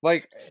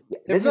 like,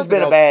 this has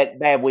been a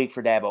bad week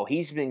for Dabo.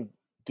 He's been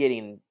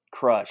getting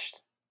crushed.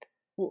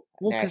 Well,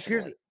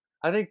 because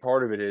I think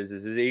part of it is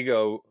his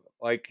ego.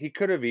 Like, he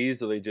could have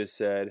easily just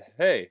said,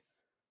 "Hey,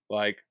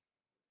 like,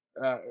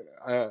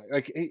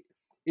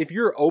 if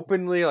you're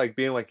openly like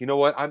being like, you know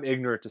what, I'm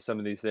ignorant to some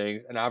of these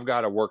things, and I've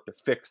got to work to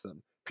fix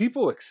them."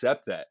 People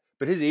accept that,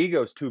 but his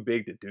ego is too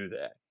big to do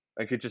that.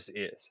 Like, it just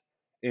is,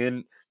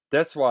 and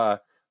that's why.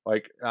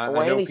 Like, I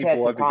know he's had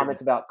some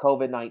comments about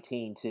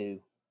COVID-19 too.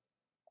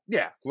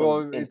 Yeah,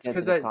 well, it's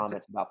because that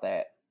comments about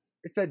that.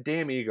 It's that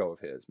damn ego of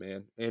his,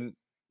 man, and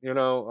you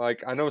know,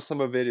 like, I know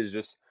some of it is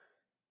just,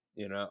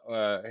 you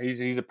know,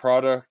 he's a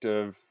product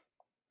of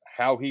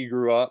how he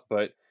grew up,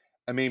 but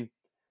I mean,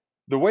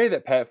 the way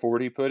that Pat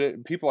Forty put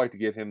it, people like to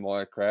give him a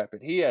lot of crap,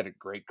 but he had a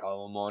great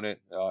column on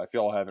it. If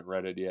y'all haven't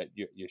read it yet,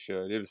 you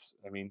should. It was,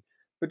 I mean,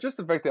 But just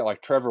the fact that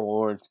like Trevor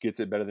Lawrence gets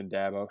it better than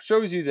Dabo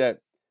shows you that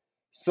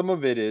some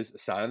of it is a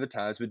sign of the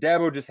times, but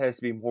Dabo just has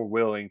to be more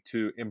willing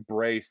to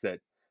embrace that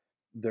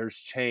there's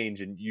change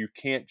and you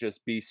can't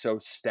just be so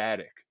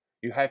static.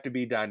 You have to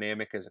be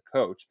dynamic as a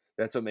coach.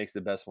 That's what makes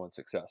the best one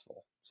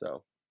successful.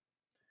 So,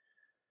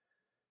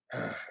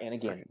 and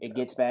again, it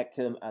gets back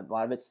to a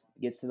lot of it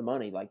gets to the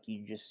money. Like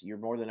you're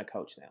more than a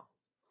coach now.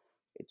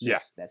 It's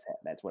just, that's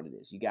what it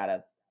is. You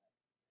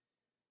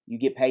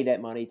get paid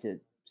that money to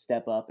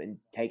step up and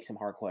take some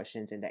hard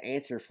questions and to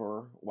answer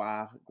for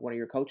why one of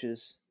your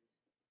coaches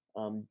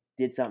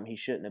did something he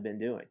shouldn't have been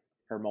doing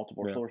per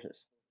multiple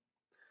sources.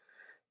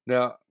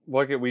 Now,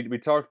 like we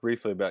talked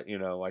briefly about,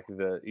 like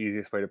the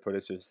easiest way to put it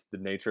is just the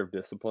nature of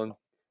discipline.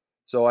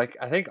 So, like,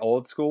 I think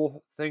old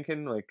school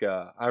thinking, like,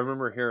 I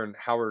remember hearing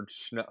Howard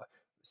Schnell,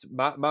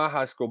 my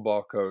high school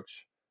ball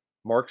coach,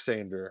 Mark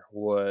Sander,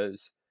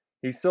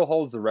 he still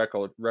holds the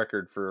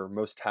record for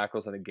most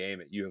tackles in a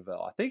game at U of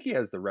L. I think he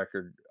has the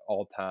record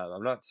all time.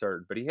 I'm not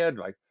certain, but he had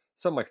like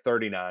something like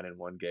 39 in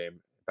one game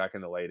back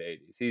in the late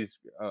 80s. He's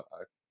a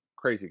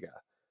crazy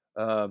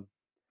guy.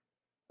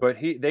 But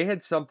they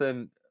had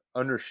something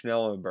under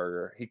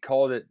Schnellenberger. He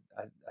called it,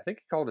 I think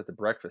he called it the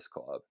Breakfast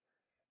Club.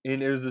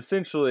 And it was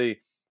essentially,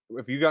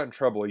 if you got in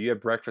trouble, you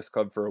had Breakfast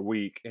Club for a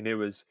week, and it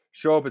was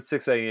show up at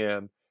 6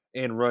 a.m.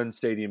 and run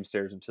stadium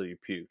stairs until you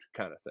puked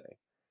kind of thing.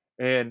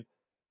 And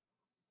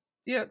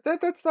yeah,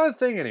 that's not a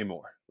thing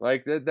anymore.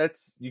 Like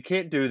that's you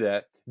can't do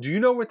that. Do you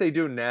know what they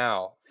do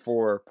now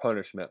for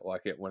punishment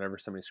like it whenever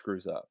somebody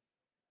screws up?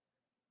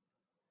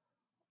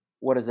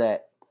 What is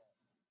that?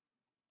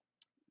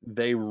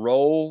 They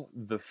roll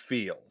the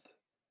field.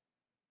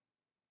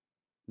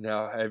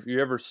 Now, have you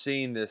ever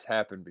seen this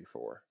happen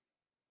before?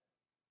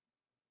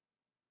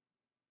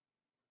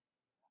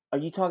 Are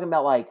you talking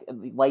about like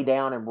lay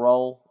down and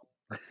roll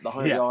the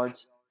 100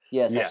 yards?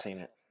 Yes, I've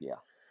seen it. Yeah.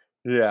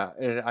 Yeah,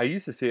 and I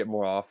used to see it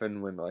more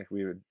often when like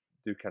we would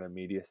do kind of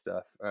media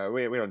stuff.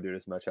 We don't do it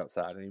as much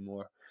outside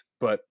anymore.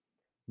 But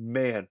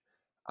man,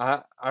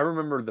 I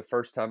remember the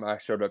first time I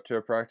showed up to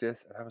a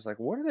practice and I was like,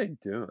 what are they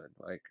doing?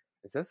 Like,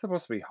 is that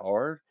supposed to be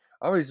hard?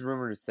 I always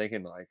remember just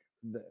thinking like,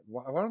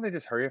 why don't they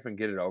just hurry up and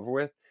get it over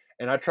with?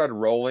 And I tried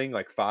rolling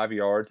like 5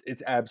 yards.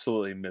 It's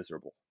absolutely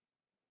miserable.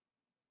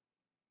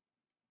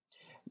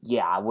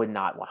 Yeah, I would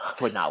not want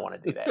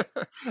to do that.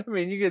 I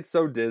mean, you get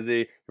so dizzy.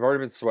 You've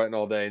already been sweating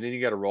all day, and then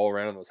you got to roll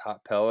around on those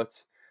hot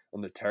pellets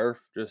on the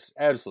turf. Just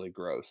absolutely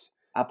gross.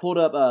 I pulled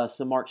up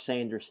some Mark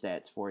Sanders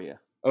stats for you.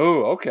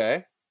 Oh,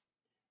 okay.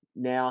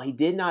 Now,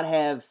 he's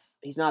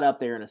not up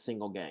there in a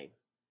single game.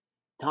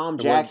 Tom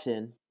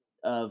Jackson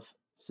of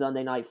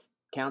Sunday Night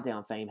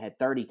Countdown fame had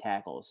 30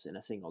 tackles in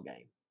a single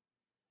game.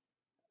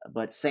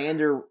 But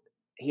Sander,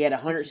 he had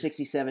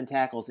 167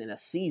 tackles in a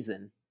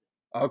season.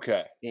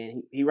 Okay.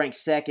 And he ranked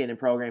second in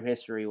program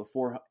history with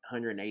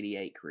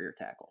 488 career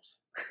tackles.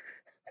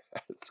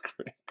 That's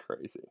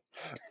crazy.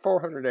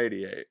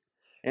 488.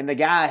 And the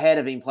guy ahead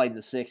of him played in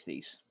the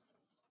 60s.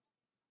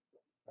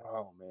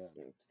 Oh, man.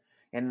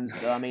 And,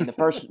 I mean, the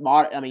first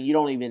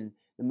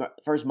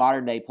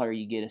modern day player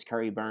you get is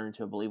Curry Burns,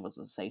 who I believe was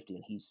a safety,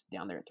 and he's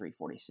down there at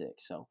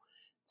 346. So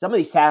some of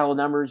these tackle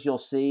numbers you'll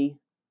see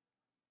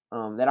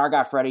that our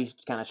guy Freddie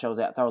kind of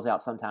throws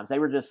out sometimes. They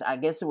were just, I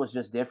guess it was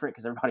just different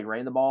because everybody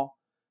ran the ball.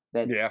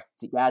 That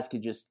guys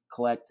could just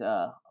collect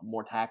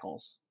more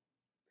tackles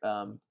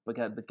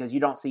because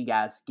you don't see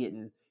guys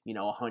getting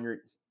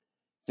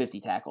 150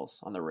 tackles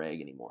on the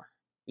reg anymore.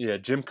 Yeah,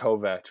 Jim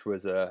Kovac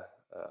was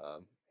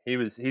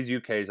he's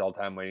UK's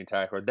all-time leading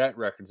tackler. That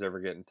record's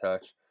ever getting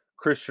touched.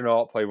 Christian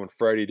Alt played when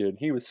Freddie did.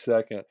 He was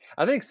second.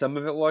 I think some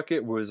of it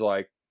was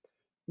like,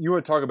 you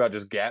want to talk about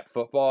just gap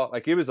football?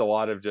 Like it was a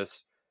lot of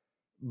just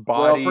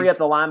bodies. Well, free up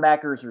the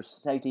linebackers or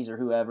safeties or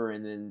whoever,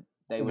 and then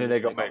they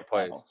go make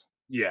plays. Tackles.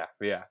 Yeah.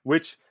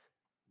 Which,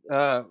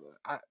 you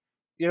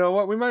know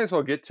what? We might as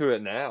well get to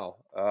it now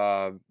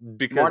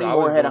because Marty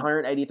Moore had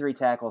 183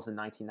 tackles in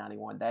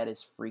 1991. That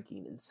is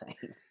freaking insane.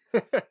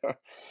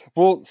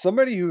 Well,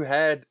 somebody who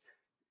had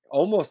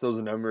almost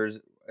those numbers,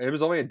 it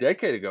was only a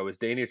decade ago, was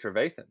Danny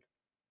Trevathan.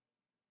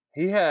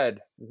 He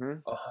had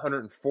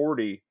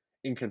 140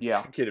 in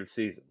consecutive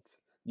seasons.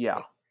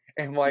 Yeah,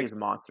 and like he's a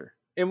monster.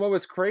 And what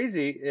was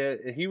crazy,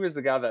 he was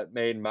the guy that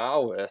made my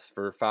list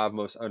for 5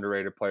 most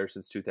underrated players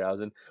since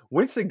 2000.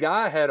 Winston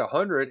Guy had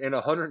 100 and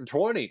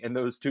 120 in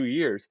those 2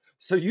 years.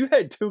 So you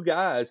had 2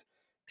 guys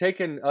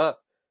taking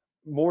up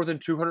more than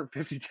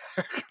 250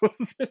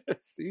 tackles in a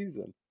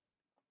season.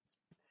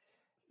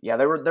 Yeah,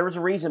 there was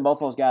a reason both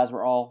those guys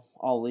were all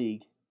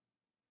league.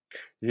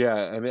 Yeah,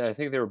 I mean, I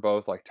think they were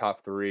both like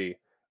top 3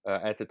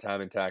 at the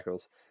time in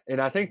tackles, and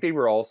I think they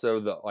were also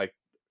the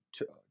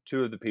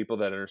two of the people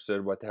that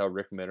understood what the hell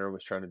Rick Minner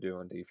was trying to do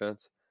on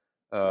defense.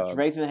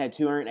 Trevathan had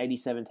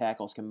 287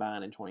 tackles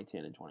combined in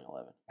 2010 and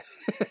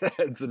 2011.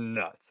 That's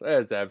nuts.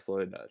 That's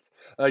absolutely nuts.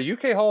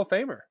 UK Hall of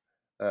Famer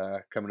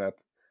coming up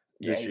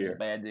this year. He's a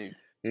bad dude.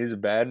 He's a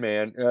bad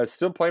man.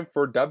 Still playing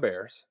for Dub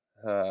Bears.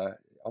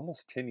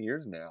 Almost 10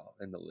 years now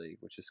in the league,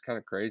 which is kind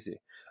of crazy.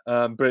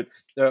 But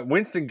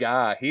Winston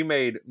Guy, he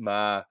made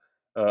my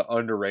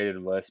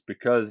underrated list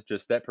because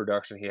just that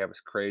production he had was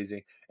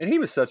crazy, and he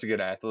was such a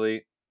good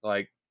athlete.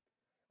 Like,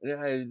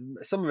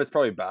 some of it's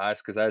probably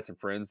biased because I had some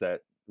friends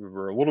that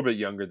were a little bit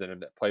younger than him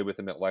that played with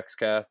him at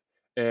Lexcath,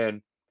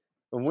 and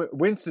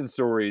Winston's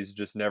stories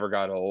just never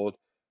got old.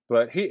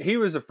 But he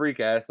was a freak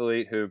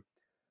athlete who,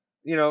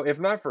 if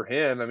not for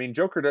him, I mean,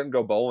 Joker doesn't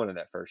go bowling in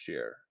that first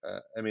year.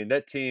 I mean,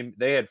 that team,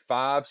 they had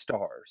 5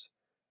 stars: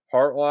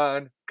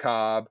 Hartline,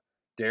 Cobb,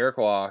 Derek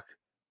Locke,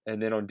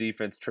 and then on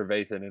defense,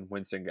 Trevathan and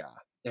Winston Guy.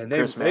 And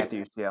Chris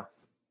Matthews, yeah.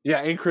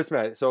 Yeah, and Chris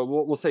Matthews. So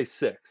we'll say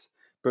 6.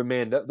 But,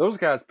 man, those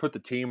guys put the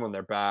team on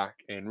their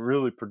back and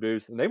really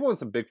produced. And they won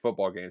some big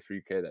football games for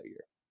UK that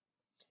year.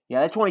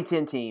 Yeah, that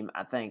 2010 team,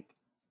 I think,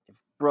 if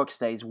Brooks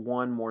stays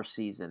one more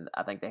season,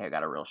 I think they have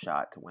got a real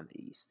shot to win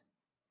the East.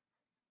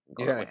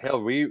 Yeah,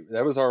 hell,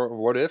 that was our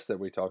what ifs that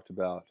we talked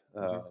about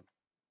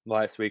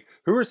last week.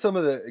 Who are some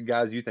of the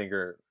guys you think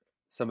are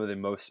some of the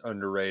most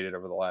underrated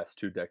over the last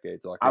 2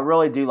 decades? I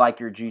really do like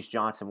your Juice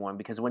Johnson one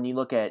because when you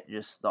look at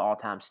just the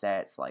all-time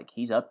stats, like,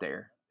 he's up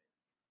there.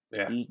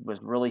 Yeah. He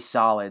was really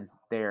solid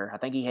there. I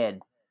think he had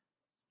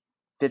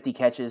 50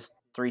 catches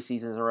 3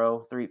 seasons in a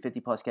row,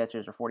 50-plus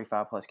catches or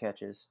 45-plus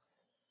catches.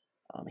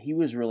 He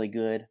was really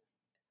good.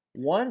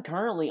 One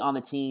currently on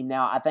the team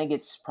now, I think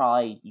it's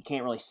probably, you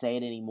can't really say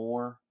it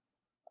anymore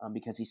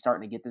because he's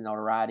starting to get the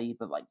notoriety,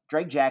 but like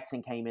Drake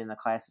Jackson came in the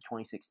class of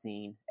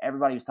 2016.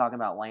 Everybody was talking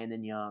about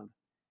Landon Young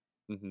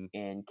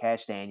and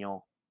Cash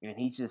Daniel, and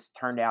he just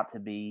turned out to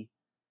be,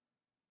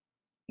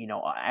 an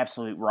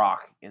absolute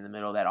rock in the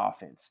middle of that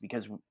offense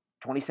because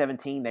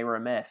 2017 they were a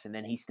mess, and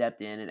then he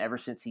stepped in, and ever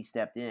since he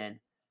stepped in,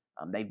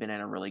 they've been in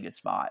a really good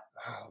spot.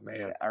 Oh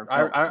man,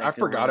 I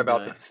forgot really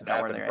about the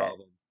snapping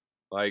problem.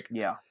 Like,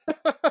 yeah,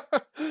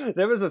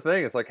 that was the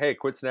thing. It's like, hey,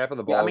 quit snapping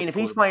the ball. Yeah, I mean, if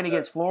he's playing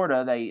against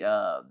Florida,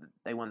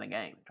 they won the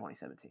game in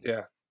 2017.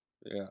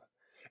 Yeah,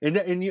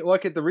 and you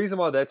look at the reason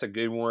why that's a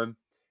good one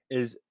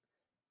is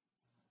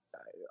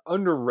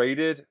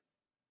underrated.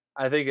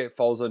 I think it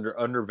falls under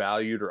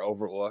undervalued or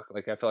overlooked.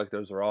 Like, I feel like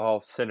those are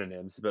all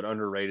synonyms, but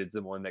underrated is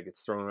the one that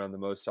gets thrown around the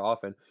most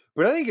often.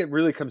 But I think it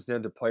really comes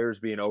down to players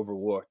being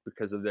overlooked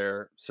because of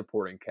their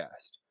supporting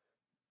cast.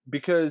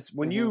 Because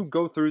when you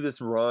go through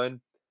this run,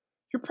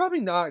 you're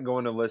probably not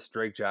going to list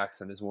Drake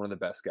Jackson as one of the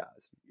best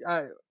guys.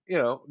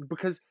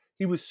 Because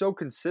he was so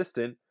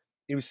consistent,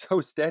 he was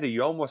so steady,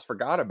 you almost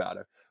forgot about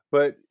him.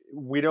 But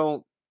we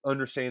don't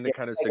understand the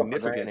kind of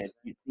significance.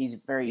 He's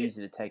very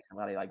easy to take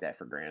somebody like that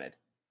for granted.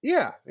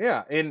 Yeah,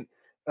 and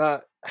I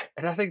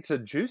think to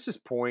Juice's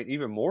point,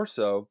 even more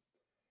so,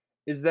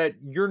 is that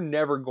you're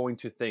never going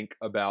to think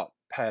about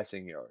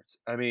passing yards.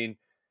 I mean,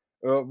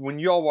 when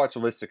you all watch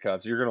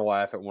Listicuffs, you're going to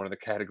laugh at one of the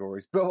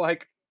categories, but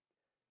like,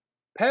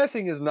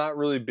 passing has not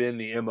really been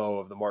the MO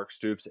of the Mark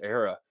Stoops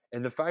era,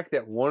 and the fact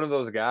that one of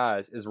those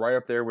guys is right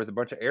up there with a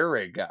bunch of air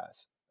raid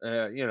guys,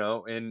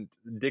 and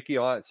Dickie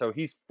Lyon, so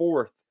he's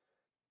 4th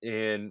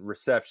in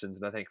receptions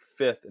and I think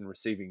 5th in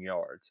receiving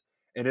yards,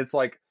 and it's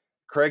like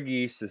Craig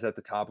East is at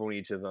the top on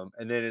each of them,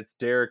 and then it's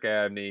Derek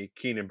Abney,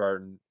 Keenan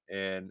Burton,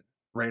 and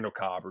Randall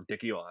Cobb or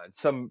Dickie Lyon,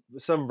 some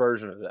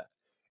version of that.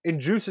 And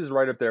Juice is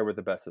right up there with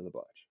the best of the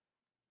bunch.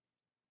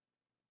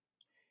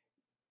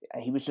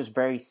 He was just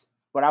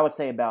what I would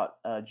say about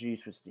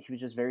Juice was he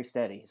was just very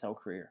steady his whole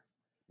career.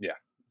 Yeah,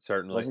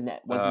 certainly. Wasn't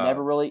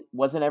ever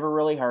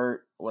really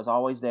hurt, was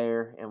always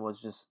there, and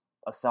was just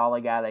a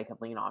solid guy they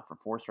could lean on for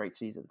 4 straight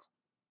seasons.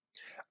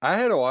 I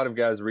had a lot of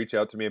guys reach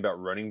out to me about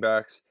running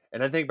backs,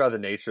 and I think by the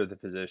nature of the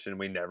position,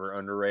 we never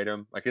underrate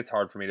them. Like, it's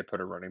hard for me to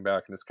put a running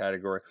back in this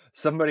category.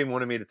 Somebody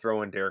wanted me to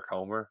throw in Derek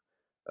Homer,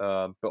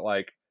 but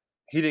like,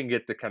 he didn't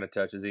get the kind of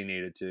touches he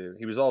needed to.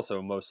 He was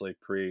also mostly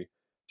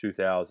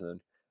pre-2000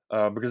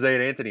 because they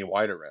had Anthony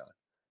White around.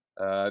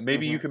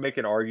 Maybe you can make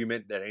an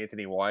argument that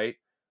Anthony White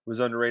was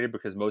underrated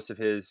because most of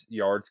his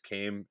yards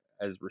came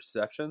as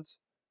receptions,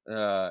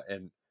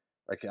 and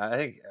like, I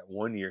think at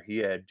one year he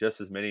had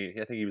just as many.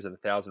 I think he was at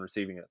 1,000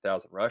 receiving and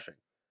 1,000 rushing.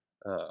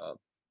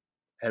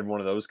 Had one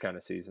of those kind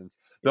of seasons.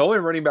 The only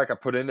running back I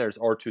put in there is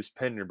Artus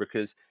Pender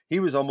because he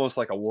was almost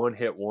like a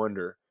one-hit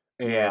wonder.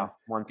 And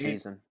one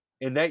season.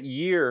 In that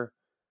year,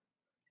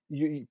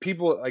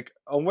 people, like,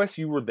 unless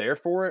you were there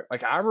for it,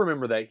 like, I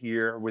remember that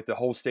year with the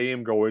whole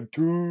stadium going,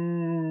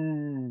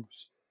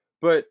 "Toos!"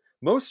 But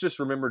most just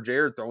remember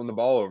Jared throwing the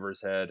ball over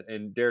his head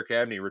and Derek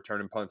Abney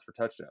returning punts for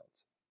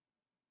touchdowns.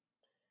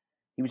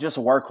 He was just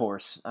a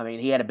workhorse. I mean,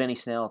 he had a Benny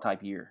Snell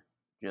type year.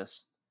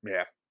 Just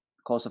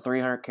close to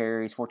 300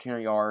 carries,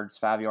 1,400 yards,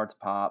 5 yards a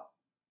pop,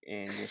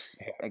 and just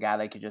a guy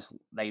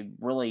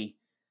the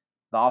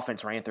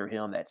offense ran through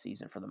him that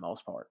season for the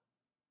most part.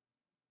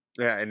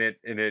 Yeah, and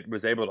it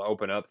was able to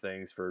open up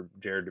things for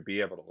Jared to be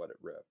able to let it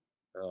rip.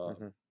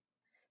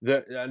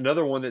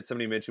 Another one that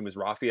somebody mentioned was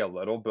Raphael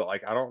Little, but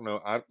like, I don't know,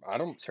 I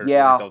don't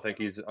think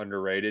he's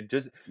underrated.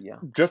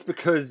 Just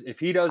because if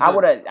he doesn't,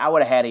 I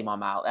would have had him on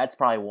my. That's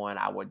probably one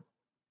I would.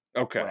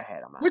 Okay,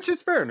 had him out. Which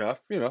is fair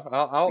enough.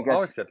 I'll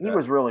accept that. He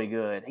was really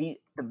good.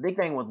 The big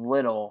thing with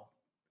Little,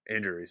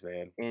 injuries,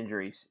 man.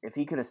 If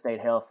he could have stayed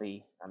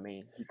healthy, I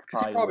mean, he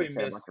probably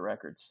set a bunch of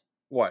records.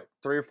 what,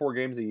 3 or 4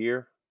 games a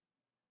year?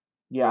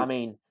 Yeah, I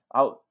mean,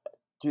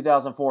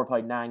 2004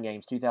 played 9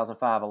 games,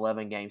 2005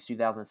 11 games,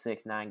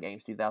 2006 9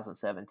 games,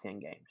 2007 10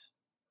 games.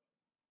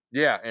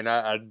 Yeah, and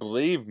I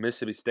believe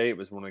Mississippi State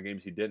was one of the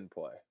games he didn't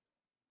play.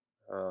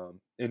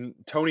 And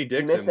Tony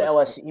Dixon He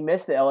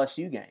missed the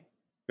LSU game.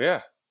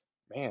 Yeah,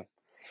 man.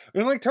 I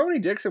mean, like Tony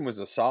Dixon was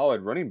a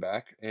solid running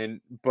back,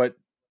 but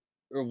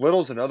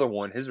Little's another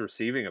one. His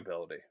receiving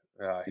ability.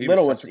 He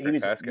was a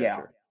pass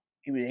catcher.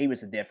 He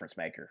was a difference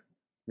maker.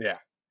 Yeah,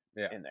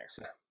 in there.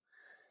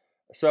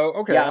 So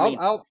okay,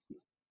 yeah,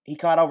 he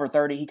caught over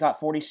 30. He caught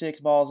 46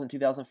 balls in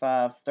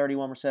 2005,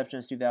 31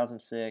 receptions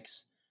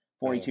 2006,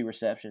 42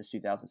 receptions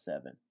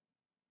 2007.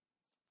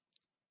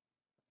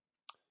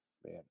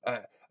 Man,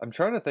 I'm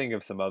trying to think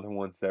of some other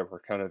ones that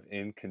were kind of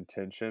in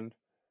contention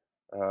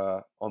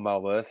on my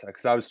list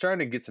because I was trying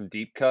to get some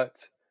deep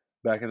cuts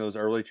back in those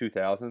early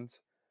 2000s.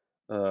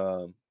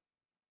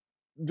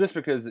 Just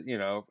because,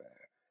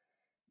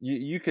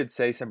 you could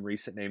say some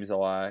recent names a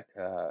lot,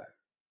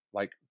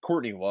 like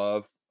Courtney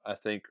Love, I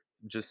think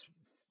just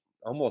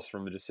almost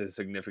from just his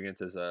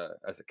significance as a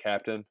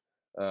captain.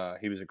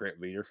 He was a great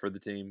leader for the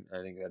team.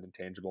 I think that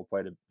intangible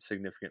played a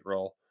significant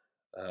role.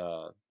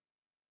 I'm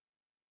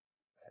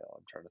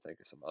trying to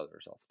think of some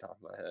others off the top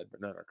of my head,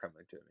 but none are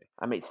coming to me.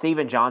 I mean,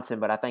 Steven Johnson,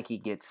 but I think he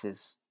gets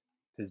his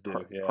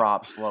due,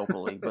 props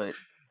locally. But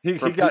he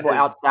for people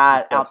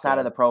outside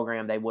of the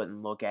program, they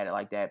wouldn't look at it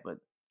like that. But,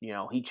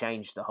 he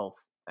changed the whole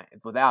thing.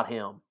 Without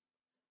him,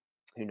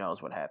 who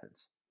knows what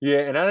happens. Yeah,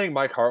 and I think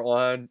Mike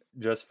Hartline,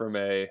 just from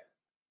has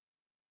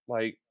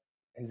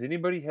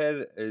anybody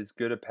had as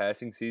good a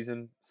passing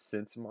season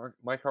since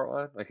Mike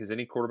Hartline? Like, has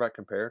any quarterback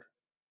compared?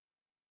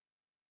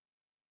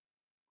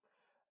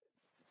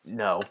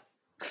 No.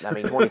 I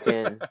mean,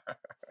 2010.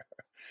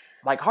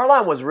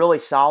 Hartline was really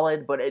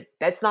solid, but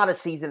that's not a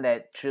season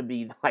that should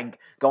be,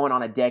 going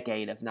on a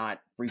decade if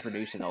not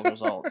reproducing those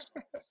results.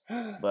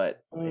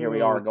 But here we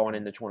are going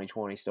into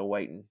 2020, still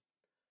waiting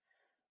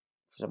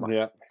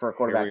for a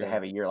quarterback to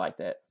have a year like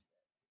that.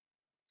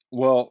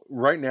 Well,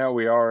 right now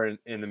we are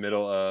in the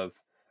middle of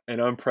an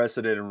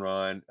unprecedented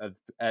run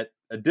at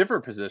a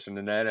different position,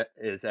 and that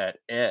is at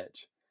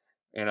edge.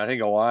 And I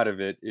think a lot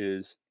of it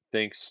is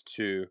thanks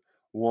to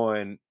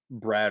one,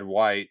 Brad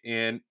White.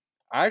 And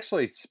I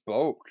actually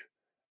spoke,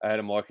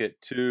 Adam Luckett,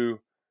 to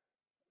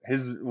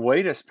his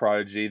latest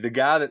prodigy, the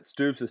guy that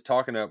Stoops is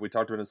talking about. We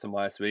talked about him some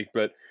last week,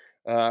 but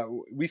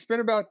we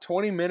spent about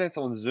 20 minutes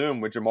on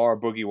Zoom with Jamar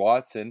Boogie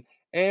Watson,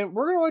 and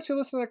we're going to let you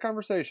listen to that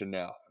conversation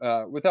now.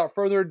 Without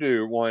further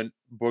ado, one,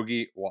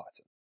 Boogie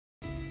Watson.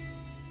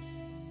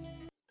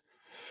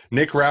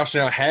 Nick Roush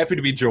now happy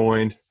to be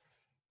joined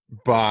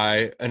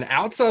by an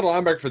outside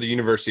linebacker for the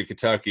University of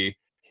Kentucky.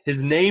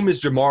 His name is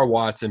Jamar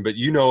Watson, but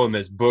you know him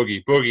as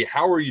Boogie. Boogie,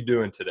 how are you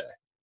doing today?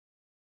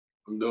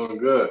 I'm doing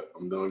good.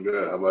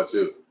 How about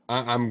you?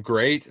 I'm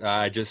great.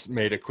 I just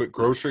made a quick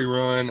grocery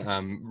run.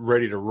 I'm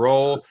ready to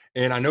roll.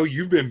 And I know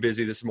you've been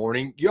busy this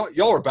morning.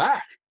 Y'all are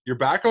back. You're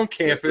back on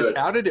campus. Yes,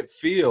 how did it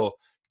feel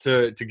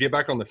to get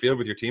back on the field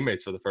with your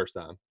teammates for the first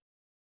time?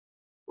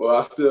 Well, I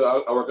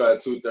work out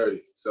at 2:30,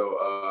 so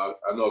I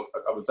know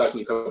I've been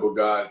texting a couple of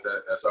guys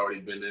that's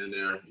already been in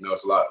there.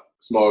 It's a lot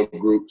small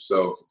group,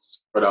 so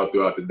spread out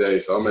throughout the day.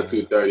 So I'm at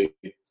 2:30,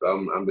 so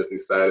I'm just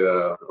excited,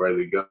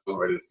 ready to go,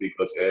 ready to see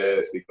Coach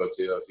Ed, see Coach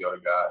Hill, see all the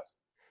guys.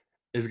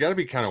 It's got to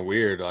be kind of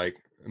weird. Like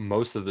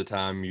most of the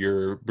time,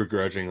 you're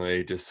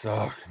begrudgingly just,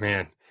 oh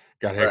man,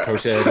 got to have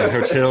Coach Ed and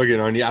Coach Hill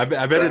get on you. I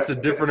bet it's a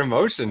different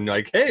emotion.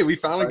 Like, hey, we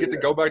finally get to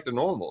go back to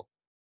normal.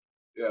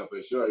 Yeah,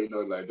 for sure.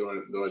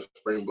 During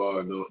spring ball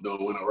and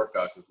doing winter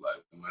workouts, it's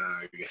like,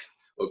 man,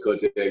 what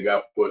Coach Ed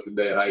got for us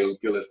today, how he gonna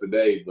kill us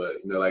today. But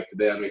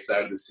today I'm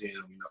excited to see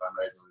him. I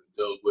know he's gonna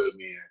joke with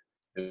me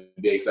and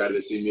be excited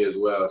to see me as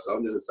well. So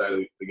I'm just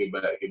excited to get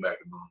back to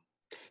normal.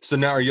 So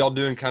now, are y'all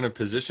doing kind of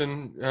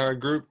position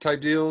group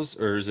type deals,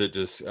 or is it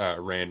just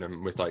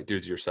random with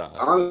dudes your size?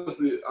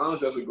 Honestly,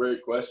 that's a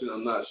great question.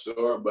 I'm not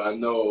sure, but I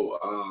know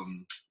I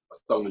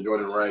was talking to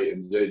Jordan Wright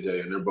and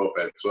JJ, and they're both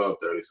at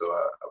 12:30. So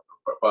I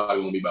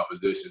probably won't be by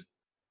position.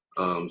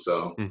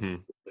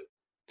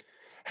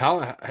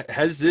 How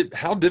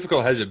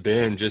difficult has it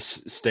been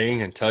just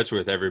staying in touch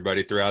with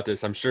everybody throughout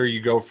this? I'm sure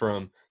you go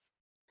from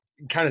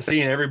kind of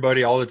seeing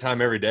everybody all the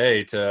time every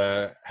day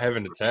to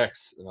having to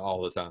text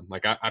all the time.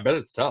 I bet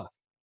it's tough.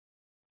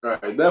 All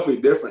right,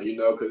 definitely different,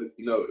 because when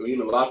you're in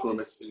the locker room,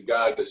 it's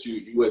guys that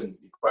you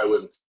probably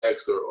wouldn't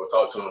text or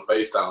talk to on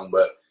FaceTime,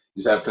 but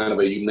you just have kind of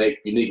a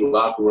unique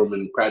locker room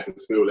and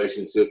practice field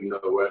relationship.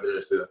 Whether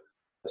it's a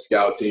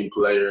scout team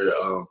player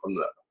from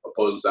the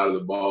opposing side of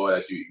the ball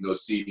that you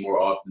see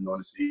more often on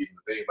the season,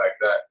 things like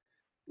that.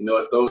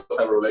 It's those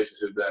type of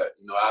relationships that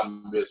I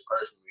miss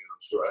personally. I'm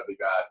sure other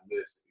guys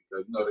miss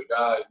because the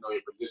guys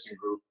your position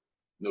group.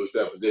 We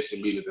still have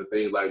position meetings and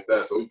things like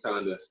that. So we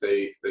kind of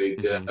stayed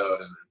gelled and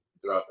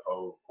throughout the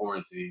whole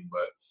quarantine.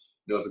 But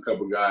there's a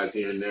couple guys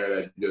here and there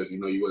that just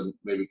you wouldn't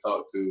maybe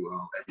talk to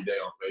every day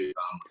on FaceTime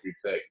or through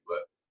text.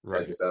 But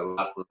that's just that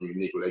locker room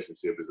unique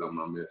relationship is something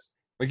I miss.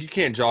 Like you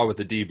can't jaw with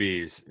the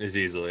DBs as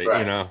easily, Right.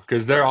 you know,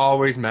 because they're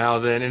always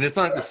mouthing, and it's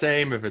not the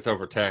same if it's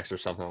over text or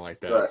something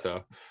like that. Right.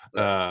 So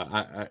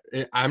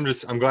I'm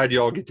glad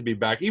you all get to be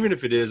back, even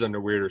if it is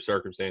under weirder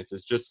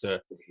circumstances, just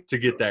to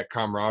get that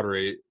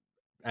camaraderie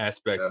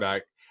aspect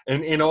back.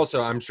 And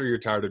also, I'm sure you're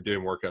tired of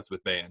doing workouts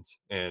with bands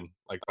and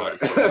like body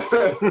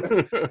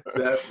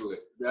Definitely.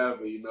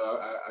 You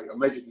know,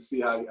 I'm anxious to see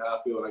how I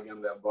feel when I get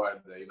into that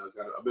bar today. You know,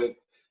 I've been,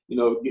 you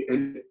know,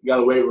 got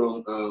a weight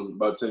room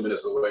about 10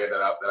 minutes away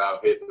that I've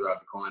hit throughout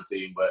the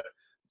quarantine, but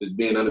just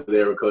being under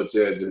there with Coach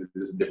Ed,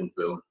 just a different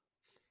feeling.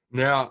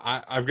 Now,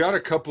 I've got a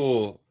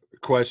couple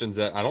questions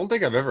that I don't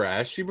think I've ever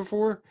asked you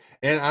before,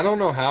 and I don't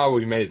know how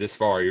we made it this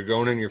far. You're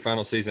going into your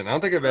final season. I don't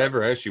think I've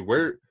ever asked you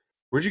where'd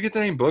you get the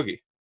name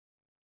Boogie?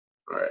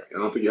 All right, I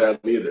don't think you have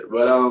either.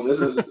 But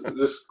this is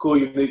this cool,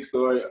 unique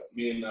story.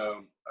 Me and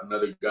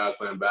another guy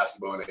playing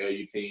basketball on the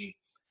AU team,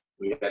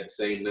 we had the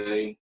same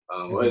name.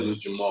 Well, his was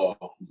Jamal.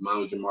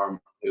 Mine was Jamal.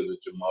 His was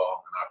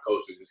Jamal. And our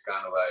coach was just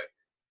kind of like,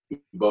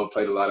 we both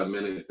played a lot of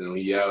minutes, and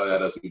he yelled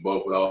at us. We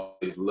both would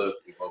always look.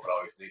 We both would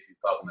always think he's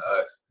talking to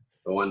us.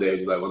 But one day, it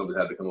was like one of us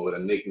had to come up with a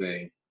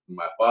nickname.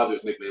 My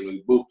father's nickname was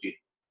Buki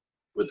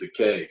with the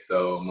K.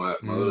 So my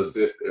older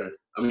sister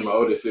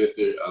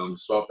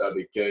swapped out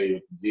the K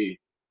with the G.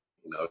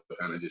 You know, it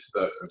kind of just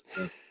stuck since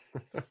then.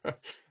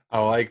 I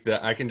like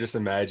that. I can just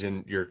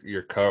imagine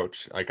your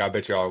coach. Like, I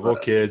bet y'all little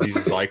kids. He's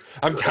just like,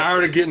 I'm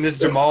tired of getting this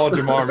Jamal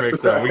Jamar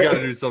mixed up. We got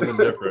to do something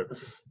different.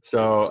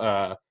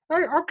 So,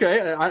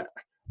 okay.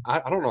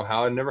 I don't know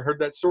how I never heard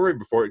that story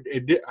before.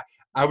 It did.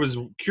 I was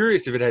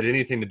curious if it had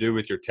anything to do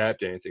with your tap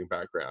dancing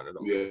background at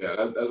all. Yeah,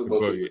 that's a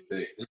most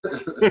thing.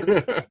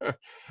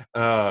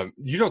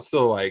 You don't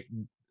still like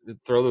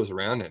throw those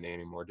around any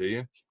anymore, do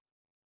you?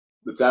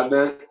 The tap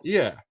dance?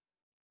 Yeah.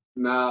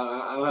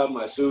 Nah, I don't have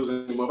my shoes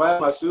anymore. If I had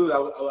my shoes, I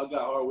got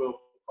hardwood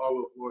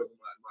floors in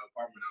my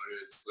apartment out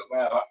here. So if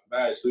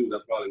I had shoes, I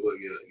probably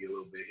would get a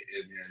little bit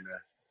in here and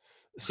there.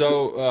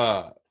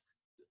 So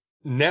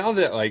now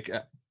that, like,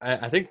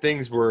 I think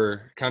things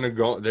were kind of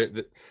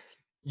going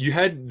you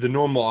had the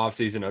normal off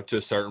season up to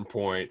a certain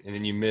point, and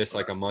then you missed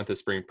like a month of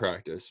spring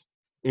practice.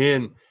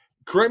 And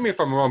correct me if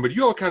I'm wrong, but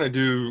you all kind of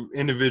do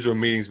individual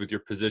meetings with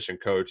your position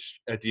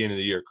coach at the end of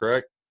the year,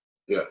 correct?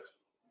 Yeah.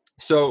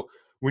 So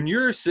when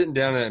you're sitting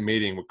down at a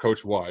meeting with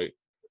Coach White,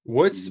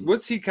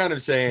 what's he kind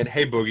of saying?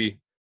 Hey, Boogie,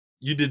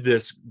 you did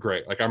this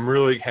great. Like, I'm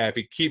really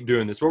happy. Keep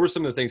doing this. What were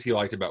some of the things he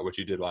liked about what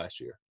you did last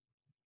year?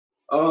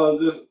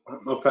 Just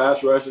my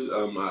pass rushes.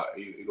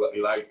 He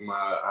liked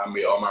I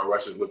made all my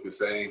rushes look the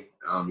same.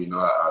 You know,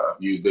 I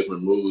used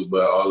different moves,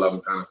 but all of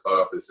them kind of start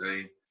off the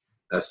same.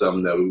 That's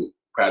something that we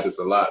practice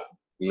a lot,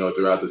 you know,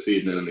 throughout the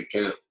season and in the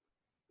camp.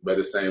 But at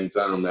the same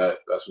time,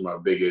 that's where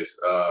my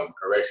biggest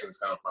corrections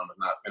come from, is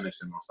not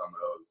finishing on some of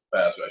those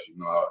pass rushes. You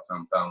know,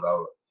 sometimes I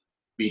would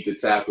beat the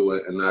tackle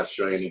and not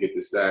strain to get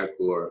the sack,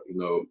 or, you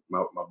know,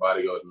 my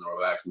body goes in a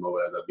relaxed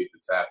mode as I beat the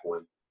tackle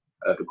and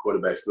let the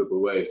quarterback slip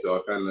away. So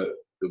I kind of,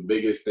 the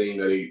biggest thing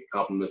that he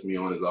compliments me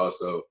on is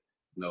also,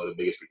 you know, the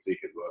biggest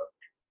critique as well.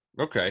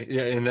 Okay.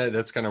 Yeah, and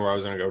that's kind of where I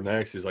was going to go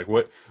next. Is like,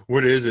 what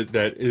is it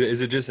that –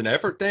 is it just an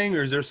effort thing,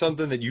 or is there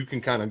something that you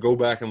can kind of go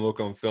back and look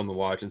on film and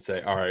watch and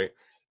say, all right,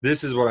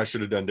 this is what I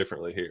should have done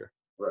differently here?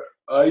 Right.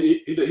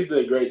 He did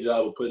a great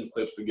job of putting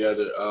clips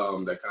together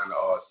that kind of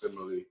all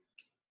similarly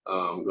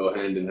go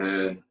hand in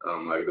hand.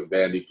 Like the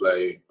bandy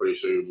play, pretty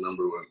sure you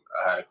remember when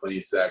I had a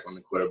clean sack on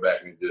the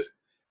quarterback and just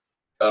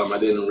I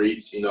didn't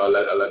reach. You know, I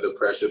let the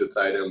pressure, the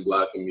tight end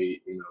blocking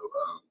me, you know,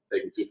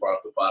 taking too far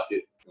off the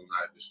pocket, and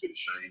I just could have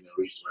strained and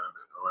reached around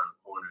the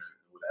corner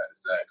and would have had a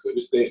sack. So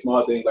just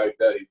small things like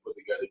that. He put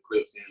together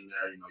clips in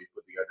there. You know, he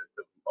put together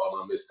all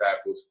my missed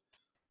tackles.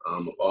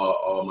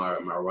 All my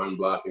run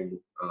blocking.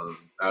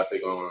 I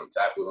take on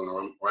tackles on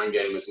the run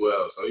game as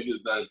well. So he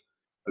just done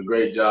a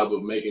great job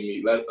of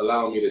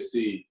allowing me to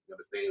see, you know,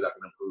 the things I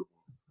can improve on.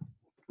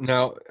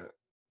 Now,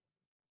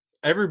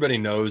 everybody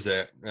knows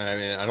that. I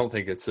mean, I don't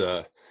think it's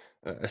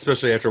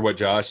especially after what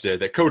Josh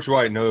did, that Coach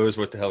White knows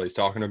what the hell he's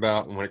talking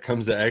about when it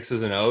comes to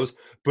X's and O's.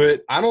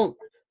 But I don't,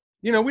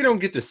 you know, we don't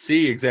get to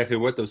see exactly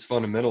what those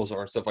fundamentals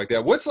are and stuff like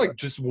that. What's like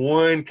just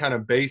one kind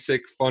of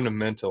basic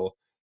fundamental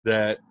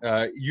that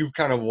you've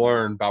kind of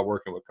learned by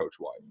working with Coach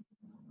White?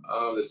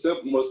 The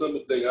most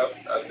simple thing I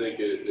think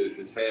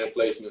is hand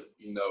placement.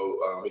 You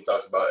know, he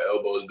talks about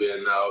elbows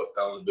being out,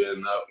 thumbs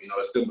being up. You know,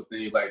 a simple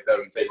thing like that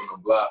we take on the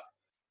block.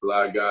 A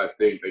lot of guys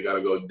think they got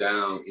to go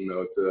down, you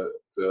know, to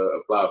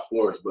apply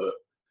force, but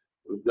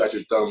you've got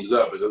your thumbs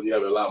up. So you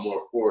have a lot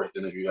more force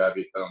than if you have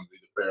your thumbs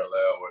either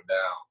parallel or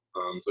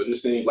down. So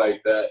just things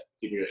like that,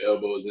 keeping your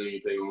elbows in, you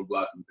take on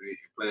blocks and things,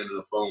 playing in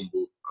the phone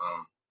booth.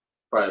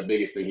 Probably the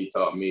biggest thing he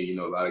taught me. You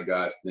know, a lot of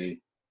guys think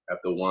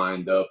have to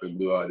wind up and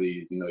do all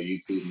these, you know,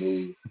 YouTube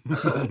moves,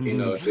 you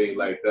know, things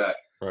like that.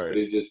 Right. But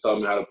he's just taught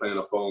me how to play in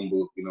a phone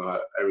booth, you know,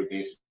 how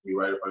everything should be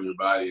right up on your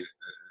body. And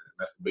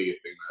that's the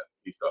biggest thing that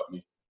he's taught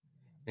me.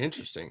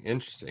 Interesting.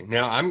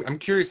 Now, I'm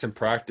curious in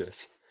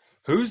practice,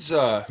 who's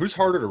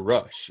harder to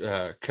rush,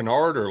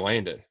 Kennard or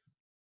Landon?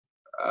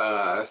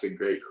 That's a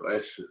great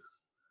question.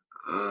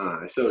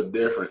 It's so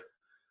different.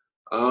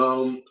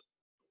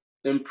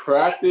 In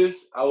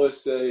practice, I would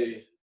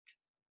say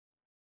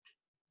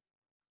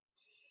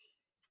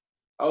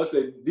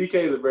DK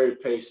is a very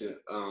patient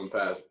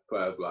pass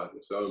blocker.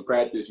 So in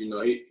practice, you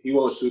know, he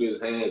won't shoot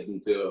his hands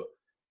until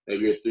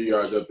maybe you're 3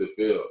 yards up the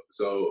field.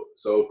 So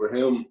for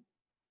him,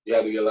 you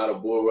have to get a lot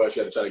of bull rush.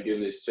 You have to try to get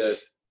in his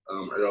chest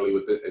early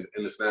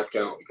in the snap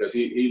count because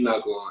he's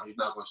not going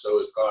to show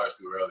his scars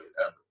too early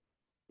ever.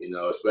 You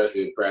know,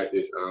 especially in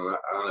practice. I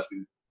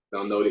honestly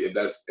don't know if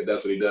that's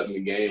what he does in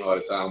the game all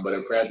the time. But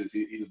in practice,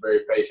 he's a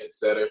very patient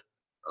setter.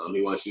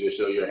 He wants you to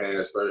show your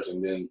hands first,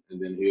 and then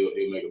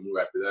he'll make a move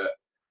after that.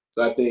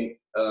 So I think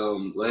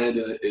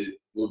Landon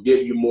will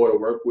give you more to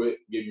work with,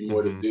 give you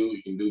more to do.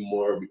 You can do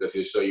more because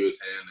he'll show you his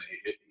hand.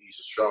 He's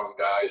a strong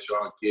guy, a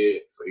strong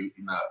kid, so he's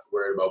not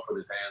worried about putting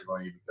his hands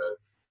on you because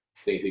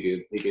he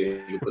thinks he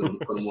can put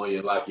them on you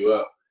and lock you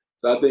up.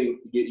 So I think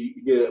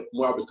you get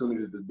more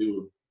opportunities to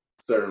do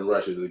certain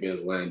rushes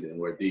against Landon,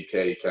 where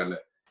DK kind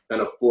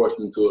of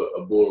forced into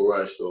a bull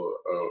rush or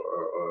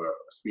a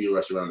speed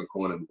rush around the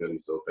corner because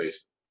he's so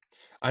patient.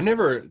 I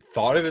never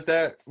thought of it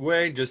that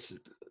way. Just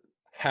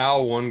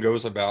how one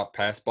goes about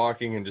pass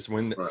blocking and just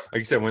when, like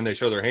you said, when they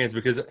show their hands,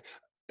 because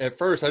at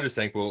first I just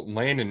think, well,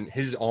 Landon,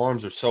 his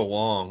arms are so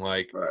long,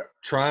 like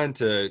trying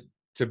to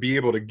be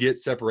able to get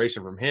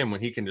separation from him when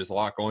he can just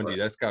lock onto you,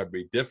 that's got to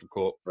be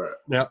difficult.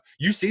 Now,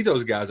 you see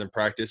those guys in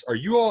practice. Are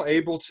you all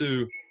able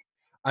to,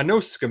 I know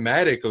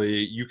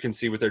schematically you can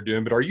see what they're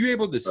doing, but are you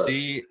able to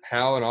see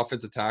how an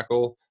offensive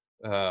tackle,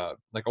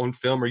 like on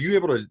film, are you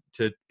able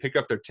to pick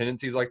up their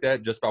tendencies like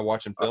that just by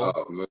watching film?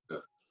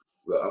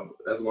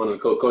 That's one of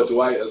Coach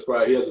White.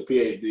 He has a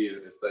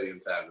PhD in studying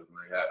tackles.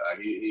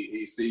 Man.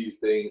 He sees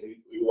things.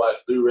 He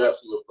watched 3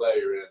 reps of a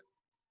player and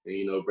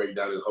you know, break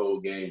down his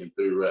whole game in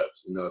 3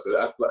 reps. You know, so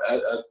that's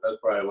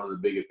probably one of the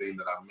biggest things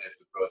that I missed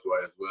with Coach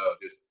White as well.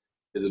 Just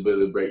his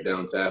ability to break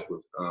down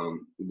tackles.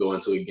 We go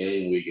into a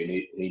game week and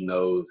he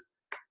knows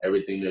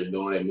everything they're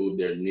doing. They move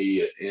their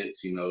knee an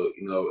inch, you know,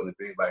 and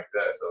things like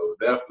that. So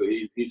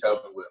definitely he's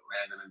helping with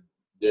Landon and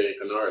Darian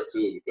Kennard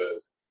too,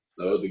 because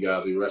those are the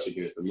guys we rush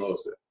against the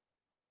most.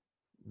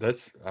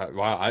 That's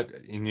wow.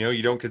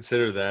 You don't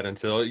consider that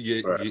until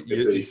you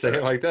say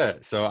it like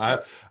that. So I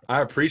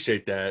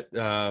appreciate that.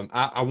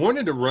 I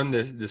wanted to run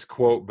this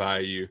quote by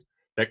you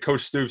that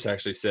Coach Stoops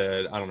actually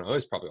said. I don't know. It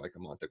was probably like a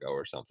month ago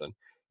or something.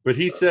 But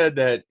he said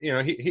that, you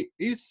know,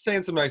 he's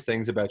saying some nice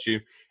things about you.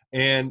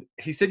 And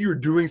he said you were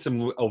doing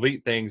some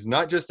elite things,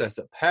 not just as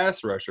a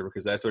pass rusher,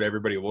 because that's what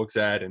everybody looks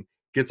at and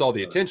gets all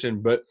the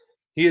attention, but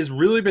he has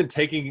really been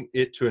taking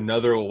it to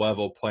another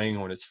level playing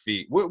on his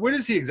feet. What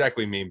does he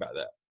exactly mean by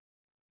that?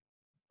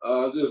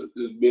 Just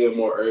being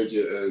more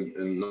urgent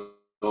and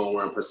knowing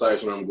where I'm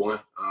precise when I'm going.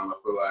 I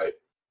feel like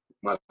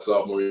my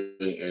sophomore year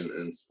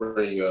and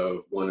spring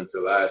of going into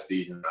last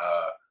season,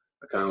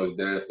 I kind of was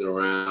dancing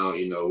around,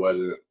 you know,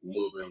 wasn't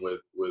moving with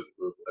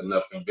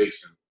enough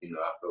conviction, you know,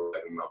 I feel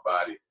like in my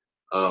body.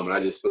 And I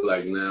just feel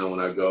like now when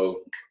I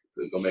go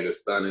make a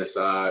stun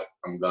inside,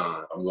 I'm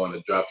gone. I'm going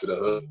to drop to the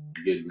hook,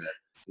 getting there.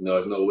 You know,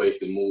 there's no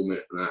wasted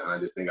movement. And I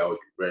just think I was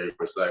very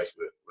precise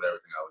with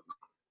everything I was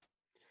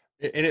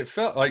doing. And it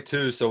felt like,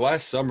 too, so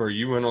last summer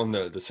you went on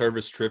the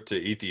service trip to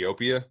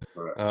Ethiopia.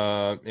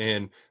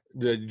 And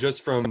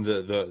just from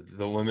the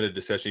limited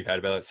discussion you've had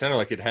about it, it sounded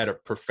like it had a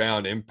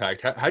profound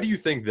impact. How do you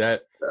think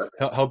that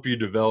helped you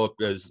develop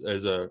as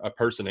a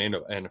person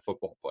and a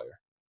football player?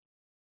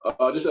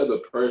 Just as a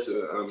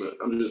person,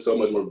 I'm just so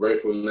much more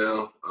grateful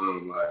now.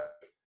 Like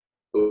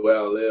the way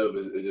I live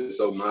is just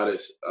so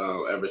modest.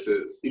 Ever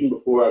since, even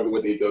before I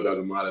went to Ethiopia, I was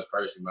a modest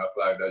person. But I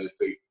feel like that just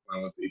when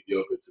I went to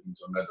Ethiopia, took me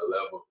to another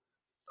level.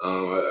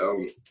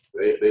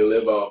 They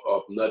live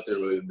off nothing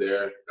really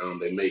there.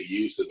 They make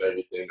use of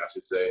everything, I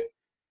should say.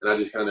 And I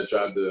just kind of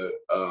tried to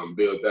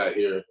build that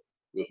here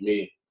with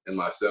me and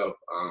myself.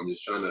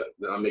 Just trying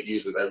to make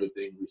use of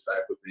everything,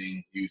 recycle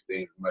things, use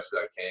things as much as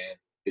I can,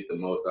 get the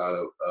most out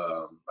of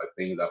like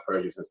things I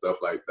purchase and stuff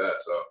like that.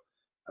 So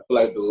I feel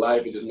like the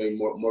life it just made me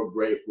more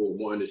grateful,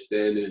 more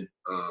understanding.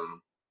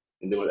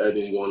 And then with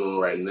everything going on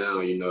right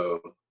now, you know,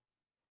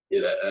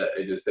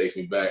 it just takes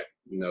me back,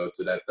 you know,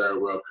 to that third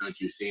world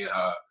country, seeing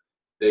how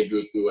they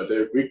go through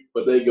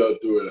what they go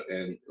through,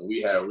 and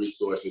we have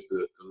resources to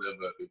live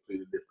a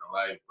completely different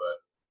life. But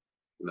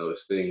you know,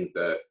 it's things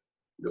that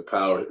the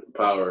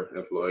power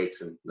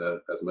influence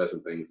that's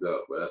messing things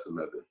up. But that's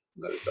another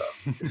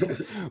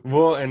topic.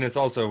 Well, and it's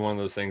also one of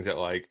those things that,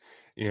 like,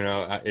 you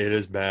know, it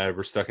is bad.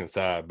 We're stuck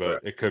inside,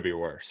 but it could be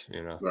worse.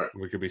 You know,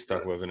 we could be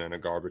stuck living in a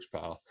garbage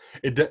pile.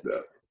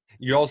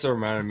 You also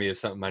reminded me of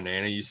something my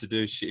Nana used to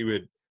do.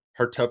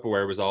 Her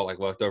Tupperware was all like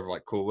leftover,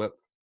 like Cool Whip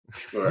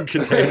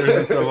containers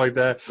and stuff like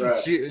that.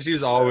 She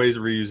was always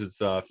reusing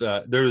stuff.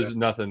 There was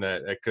nothing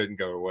that couldn't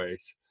go to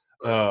waste.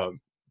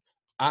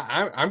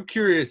 I'm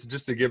curious,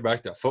 just to get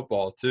back to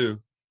football too.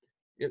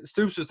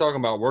 Stoops was talking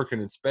about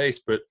working in space,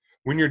 but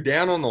when you're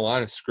down on the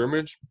line of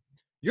scrimmage,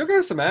 you'll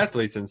got some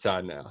athletes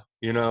inside now.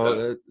 You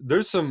know,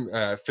 there's some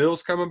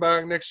Phil's coming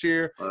back next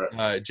year.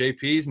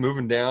 JP's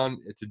moving down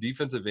to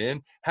defensive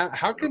end.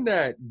 How can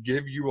that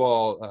give you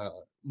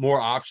all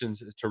more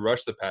options to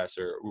rush the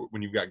passer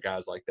when you've got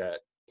guys like that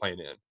playing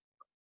in?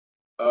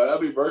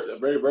 That'd be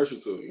very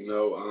versatile.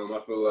 I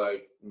feel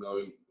like,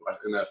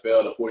 in that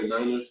NFL, the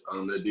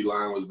 49ers, their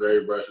D-line was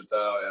very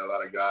versatile. They had a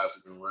lot of guys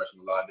who can rush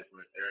in a lot of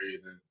different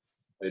areas, and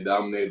they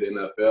dominated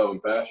the NFL in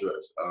pass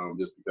rush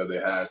just because they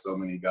had so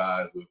many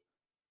guys with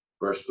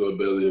versatile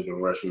ability who can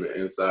rush from the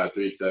inside,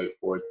 3-tech,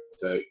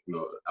 4-tech,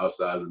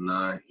 outside the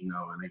 9, and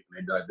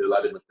they did a lot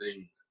of different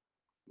things,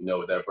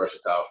 with that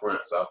versatile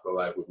front. So I feel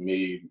like with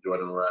me,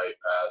 Jordan Wright,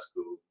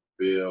 Pascal,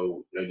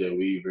 Bill, J.J.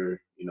 Weaver,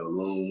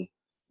 Loon,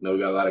 we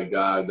got a lot of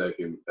guys that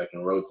can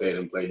rotate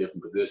and play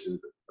different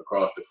positions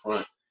across the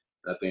front.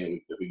 And I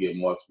think if we get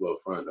multiple up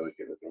front, then we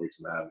can reach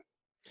some havoc.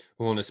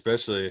 Well, and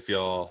especially if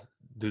y'all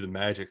do the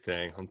magic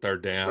thing on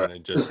third down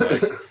and just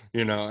like,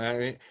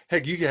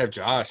 heck, you can have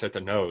Josh at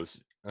the nose.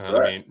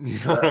 I mean,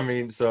 what I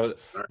mean? So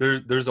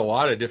there's a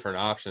lot of different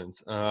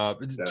options.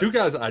 Two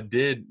guys I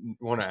did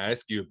want to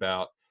ask you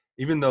about,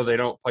 even though they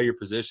don't play your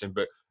position,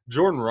 but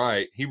Jordan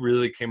Wright, he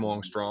really came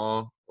along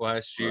strong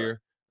last year.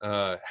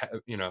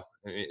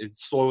 It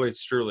slowly,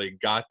 it's surely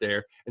got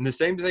there. And the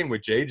same thing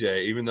with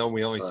JJ, even though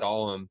we only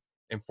saw him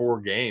in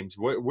 4 games.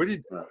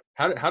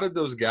 How did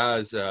those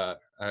guys,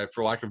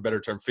 for lack of a better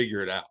term,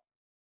 figure it out?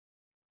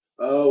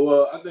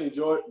 Well, I think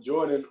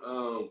Jordan,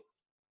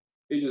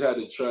 he just had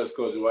to trust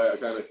Coach White.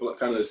 Kind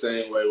of the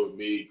same way with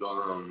me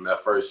going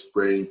that first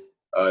spring.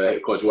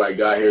 That Coach White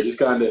got here, just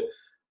kind of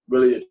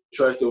really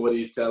trusting what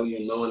he's telling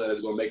you, knowing that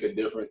it's going to make a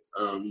difference.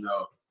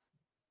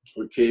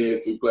 We're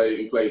kids. We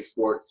play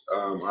sports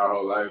our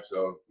whole life,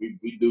 so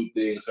we do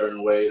things a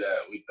certain way that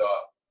we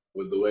thought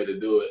was the way to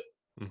do it.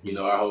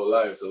 Our whole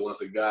life. So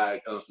once a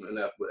guy comes from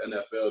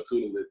NFL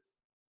tutelage,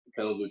 it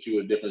comes with you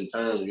with different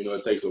terms.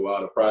 It takes a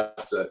while to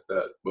process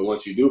that, but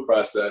once you do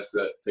process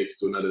that, it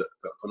takes you to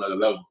another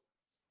level.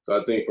 So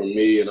I think for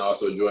me and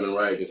also Jordan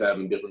Wright, just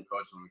having different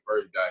coaches when we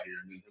first got here,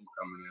 and then him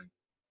coming in,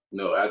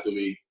 after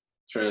we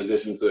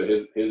transitioned to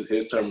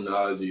his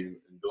terminology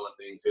and doing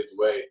things his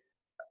way,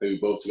 I think we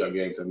both took our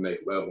game to the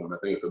next level. And I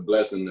think it's a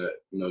blessing that,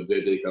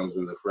 JJ comes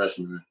in as a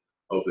freshman and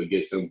hopefully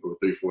gets him for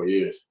 3-4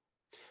 years.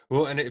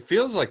 Well, and it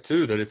feels like,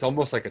 too, that it's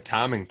almost like a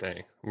timing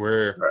thing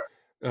where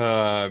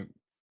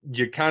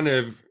you kind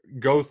of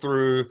go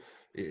through –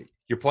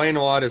 you're playing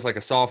a lot as like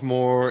a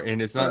sophomore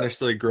and it's not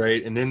necessarily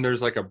great. And then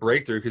there's like a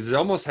breakthrough because it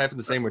almost happened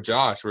the same with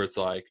Josh where it's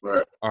like,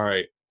 all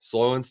right,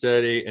 slow and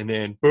steady, and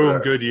then boom,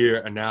 good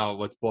year. And now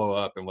let's blow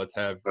up and let's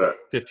have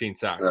 15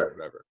 sacks or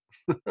whatever.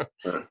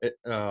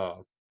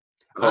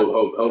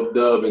 Hope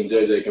Dub and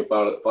JJ can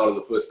follow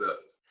the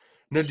footsteps.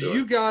 Now, do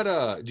you got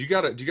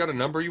a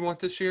number you want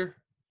this year?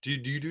 Do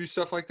you do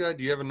stuff like that?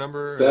 Do you have a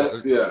number?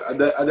 Yeah, I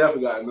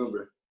definitely got a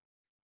number.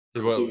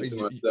 Well,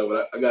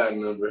 I got a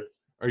number.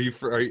 Are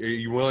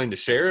you willing to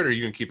share it, or are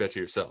you gonna keep that to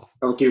yourself?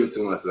 I'm keep it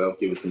to myself.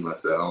 I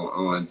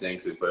don't want to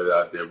jinx it, put it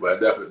out there, but I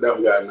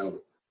definitely got a number.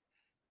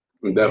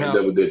 I'm definitely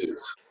double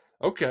digits.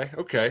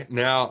 Okay.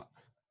 Now,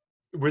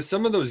 with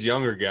some of those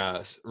younger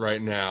guys right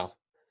now,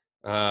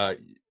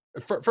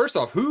 first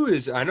off, who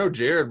is? I know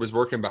Jared was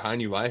working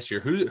behind you last year.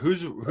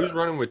 Who's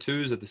running with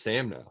 2s at the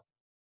Sam now?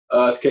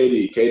 It's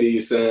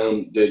KD,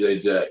 Sam,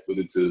 JJ, Jack with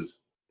the 2s.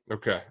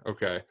 Okay.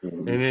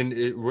 Mm-hmm. And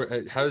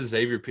then how does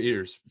Xavier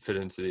Peters fit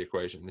into the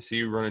equation? Is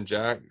he running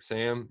Jack,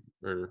 Sam,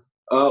 or?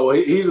 Well,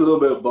 he's a little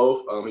bit of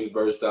both. He's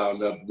versatile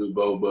enough to do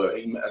both, but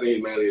I think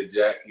he's mainly a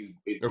Jack.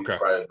 He's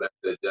probably better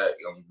than Jack.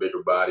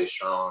 Bigger body,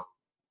 strong.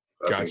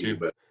 Got you.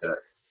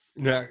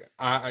 Yeah,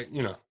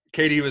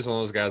 KD was one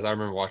of those guys. I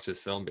remember watching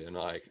this film, being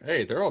like,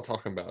 "Hey, they're all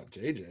talking about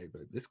JJ,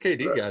 but this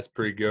KD guy's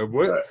pretty good.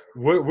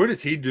 What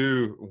does he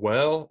do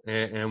well,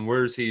 and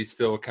where is he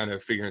still kind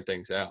of figuring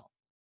things out?"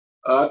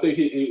 I think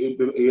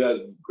he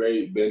has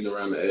great bend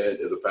around the edge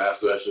as a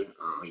pass rusher.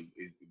 He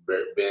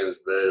bends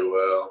very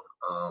well.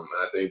 And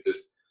I think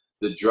just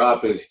the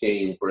drop-in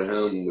scheme for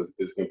him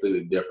is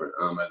completely different.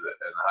 At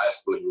high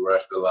school, he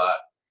rushed a lot,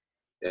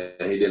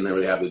 and he didn't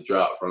really have the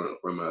drop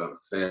from a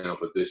Sam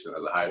position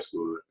as a high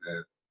schooler.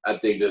 And I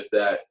think just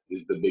that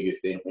is the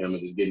biggest thing for him,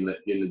 is just getting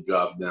the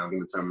drop down, getting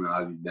the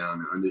terminology down,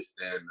 and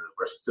understand the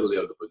versatility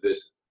of the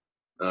position.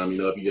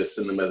 If you just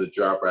send him as a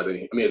dropper, as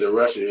a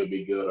rusher, he'll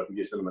be good. Or if you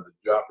just send him as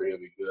a dropper, he'll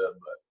be good.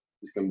 But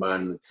just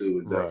combining the two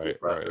is definitely a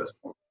process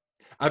for him.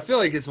 I feel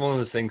like it's one of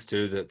those things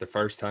too that the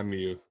first time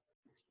you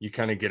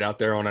kind of get out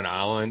there on an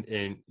island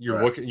and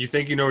you're looking, you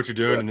think you know what you're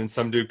doing, and then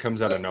some dude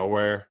comes out of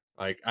nowhere.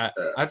 Like I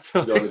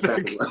feel like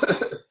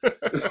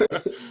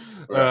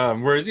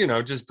whereas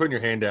just putting your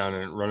hand down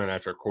and running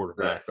after a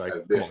quarterback, like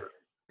come on.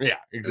 Yeah,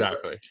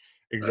 exactly.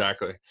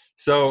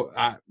 So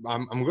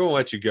I'm going to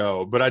let you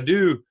go, but I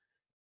do.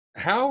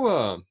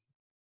 How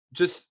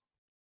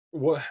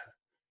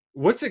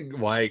what's it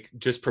like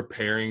just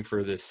preparing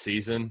for this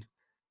season,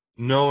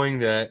 knowing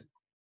that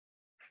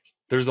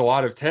there's a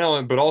lot of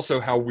talent, but also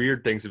how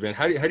weird things have been?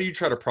 How do you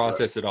try to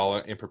process it all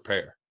and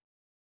prepare?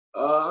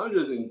 I'm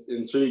just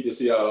intrigued to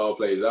see how it all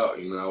plays out.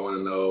 I want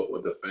to know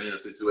what the fan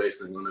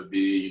situation is going to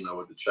be.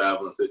 What the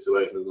traveling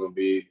situation is going to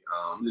be.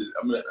 I'm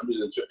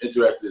just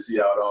interested to see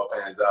how it all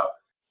pans out.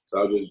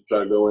 So I just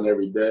try to go in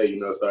every day, you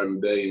know, starting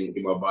the day and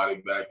get my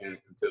body back in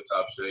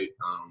tip-top shape,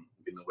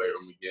 get in the weight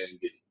room again,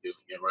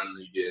 get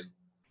running again,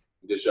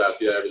 just try to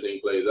see how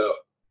everything plays out.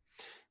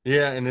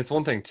 Yeah, and it's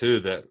one thing too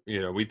that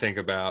we think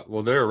about.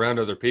 Well, they're around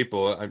other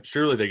people.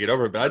 Surely they get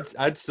over it, but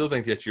I'd still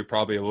think that you're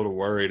probably a little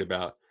worried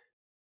about,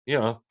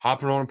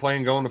 hopping on a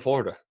plane going to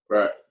Florida.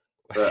 Right.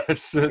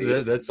 that's something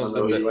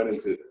that you went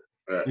into.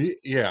 Right.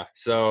 Yeah.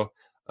 So,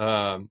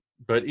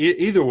 but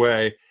either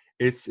way,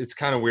 it's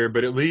kind of weird.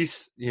 But at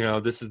least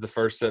this is the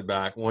first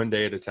setback, one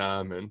day at a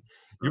time, and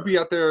you'll be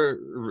out there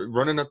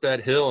running up that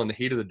hill in the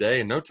heat of the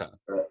day in no time.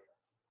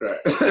 Right.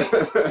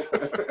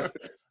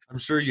 I'm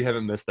sure you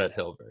haven't missed that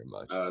hill very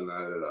much.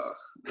 Not at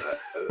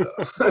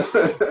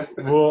all.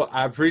 Well,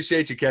 I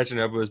appreciate you catching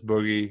up with us,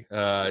 Boogie.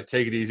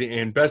 Take it easy,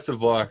 and best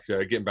of luck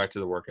getting back to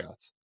the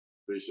workouts.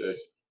 Appreciate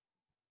you.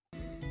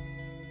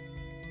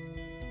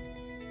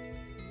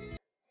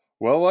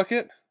 Well,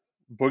 Luckett,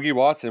 Boogie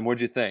Watson,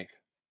 what'd you think?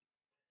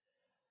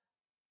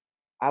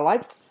 I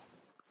like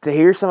to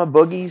hear some of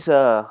Boogie's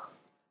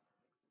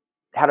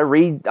how to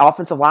read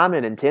offensive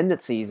linemen and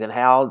tendencies and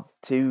how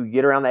to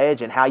get around the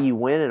edge and how you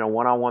win in a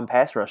one-on-one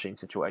pass rushing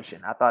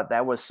situation. I thought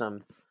that was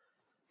some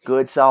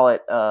good, solid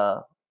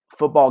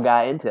football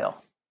guy intel.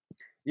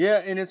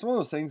 Yeah, and it's one of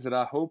those things that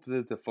I hope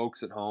that the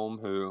folks at home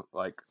who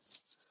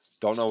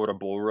don't know what a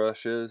bull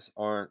rush is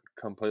aren't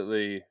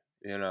completely,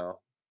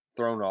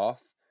 thrown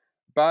off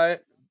by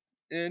it.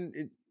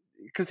 And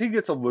because he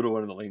gets a little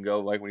into the lingo,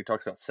 like when he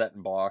talks about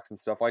setting blocks and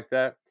stuff like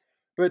that.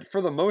 But for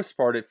the most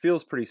part, it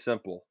feels pretty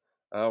simple.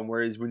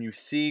 Whereas when you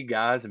see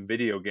guys in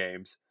video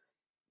games,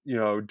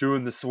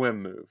 doing the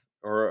swim move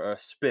or a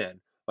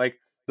spin,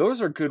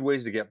 those are good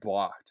ways to get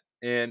blocked.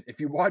 And if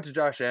you watch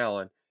Josh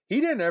Allen, he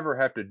didn't ever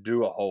have to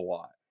do a whole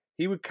lot.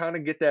 He would kind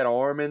of get that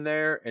arm in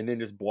there and then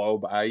just blow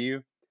by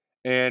you.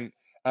 And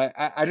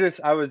I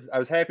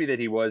was happy that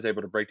he was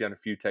able to break down a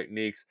few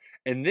techniques.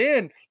 And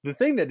then the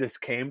thing that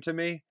just came to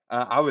me,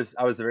 I was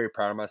very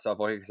proud of myself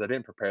because I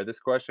didn't prepare this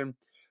question.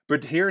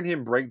 But hearing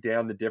him break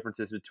down the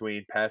differences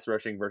between pass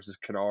rushing versus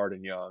Kennard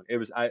and Young,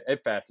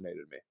 it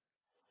fascinated me.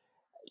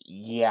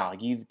 Yeah,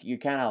 you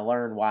kind of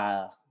learn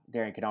why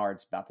Darian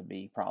Kennard's about to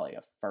be probably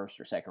a first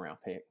or second round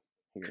pick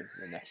here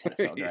in the next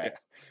NFL draft. Yeah.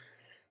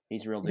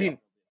 He's real deal.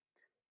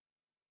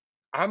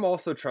 I'm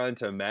also trying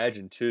to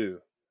imagine too,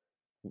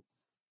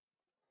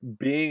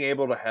 being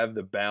able to have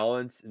the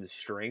balance and the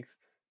strength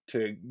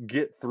to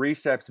get 3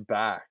 steps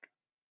back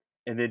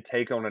and then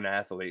take on an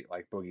athlete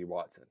like Boogie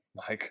Watson.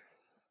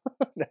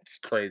 That's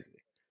crazy.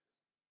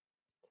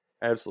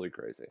 Absolutely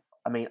crazy.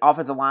 I mean,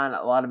 offensive line,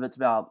 a lot of it's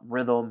about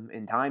rhythm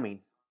and timing.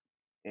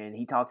 And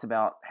he talks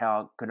about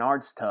how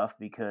Kennard's tough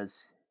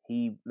because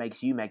he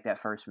makes you make that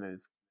first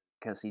move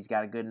because he's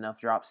got a good enough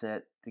drop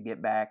set to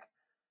get back,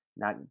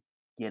 not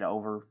get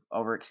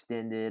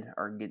overextended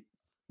or get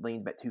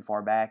leaned back too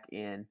far back.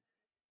 And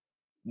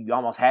you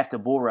almost have to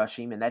bull rush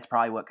him, and that's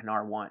probably what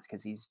Kennard wants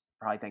because he's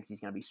probably thinks he's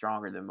going to be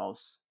stronger than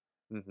most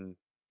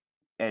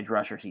edge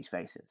rushers he's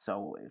facing.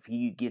 So if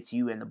he gets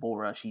you in the bull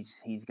rush,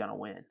 he's going to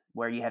win.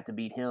 Where you have to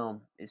beat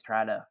him is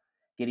try to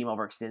get him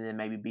overextended,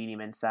 maybe beat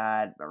him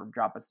inside or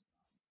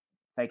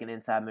fake an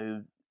inside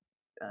move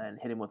and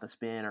hit him with a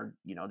spin or,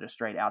 just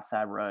straight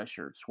outside rush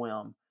or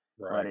swim.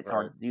 Right, but it's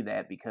hard to do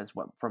that because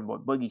from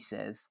what Boogie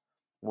says,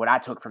 what I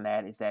took from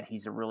that is that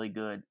he's a really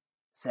good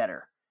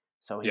setter.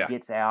 So he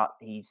gets out.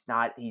 He's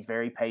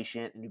very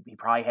patient, and he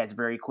probably has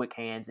very quick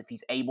hands. If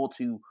he's able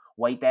to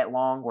wait that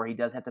long where he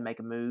does have to make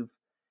a move,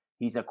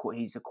 he's a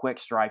quick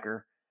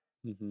striker.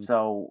 Mm-hmm.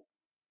 So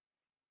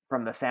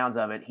from the sounds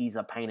of it, he's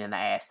a pain in the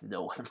ass to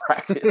deal with in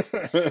practice.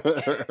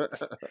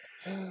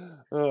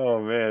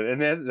 Oh, man.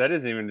 And that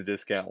isn't even to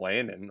discount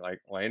Landon.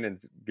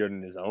 Landon's good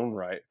in his own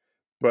right.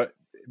 But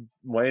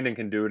Landon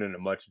can do it in a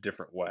much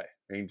different way.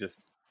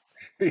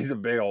 He's a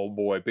big old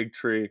boy, big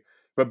tree.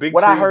 But big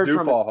trees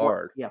do fall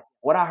hard.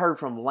 What I heard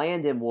from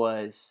Landon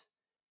was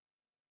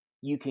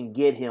you can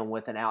get him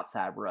with an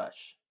outside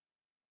rush,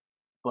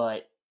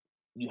 but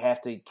you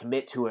have to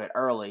commit to it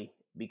early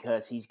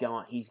because he's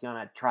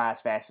gonna try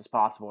as fast as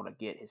possible to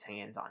get his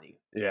hands on you.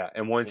 Yeah,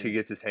 and once he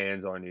gets his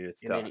hands on you,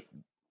 it's tough.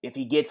 If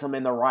he gets him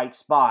in the right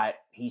spot,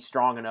 he's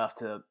strong enough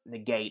to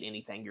negate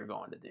anything you're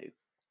going to do.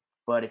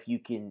 But if you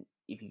can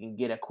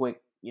get a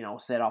quick,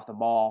 set off the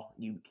ball,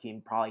 you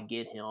can probably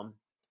get him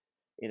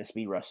in a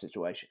speed rush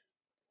situation.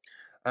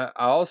 I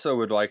also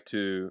would like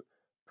to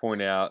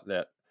point out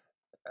that,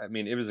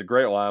 it was a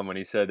great line when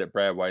he said that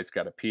Brad White's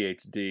got a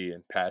PhD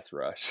in pass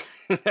rush.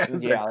 That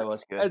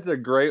was good. That's a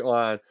great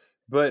line.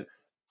 But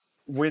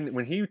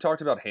when he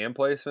talked about hand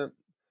placement,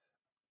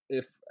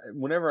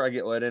 whenever I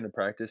get let into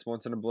practice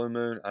once in a blue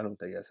moon, I don't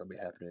think that's going to be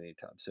happening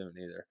anytime soon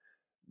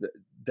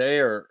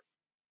either.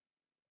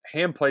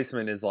 Hand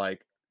placement is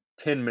like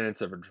 10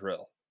 minutes of a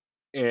drill.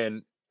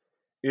 And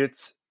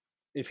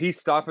if he's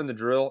stopping the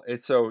drill,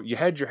 it's so you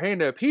had your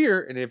hand up here,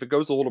 and if it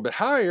goes a little bit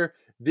higher,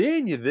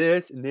 then you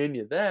this, and then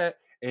you that,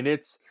 and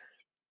it's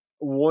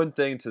one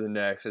thing to the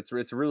next. It's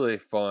really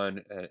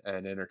fun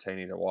and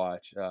entertaining to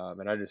watch,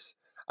 and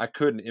I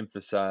couldn't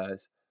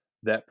emphasize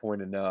that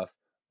point enough.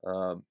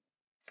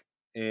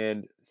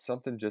 and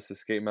something just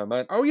escaped my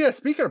mind. Oh yeah,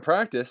 speaking of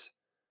practice,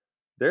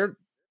 they're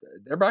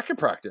back in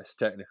practice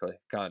technically,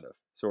 kind of,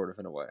 sort of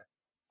in a way.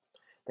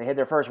 They had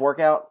their first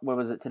workout. What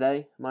was it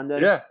today?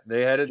 Monday? Yeah,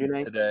 they had it June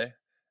 8th? today,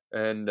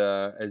 and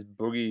as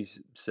Boogie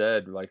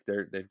said, like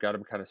they've got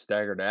them kind of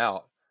staggered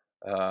out.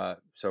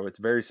 So it's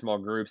very small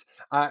groups.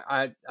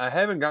 I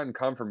haven't gotten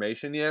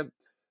confirmation yet,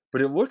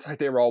 but it looks like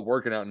they were all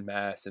working out in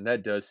mass, and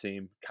that does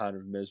seem kind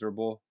of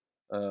miserable.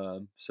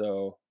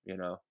 So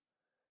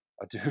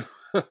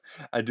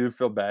I do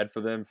feel bad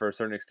for them for a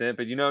certain extent,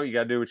 but you got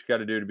to do what you got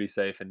to do to be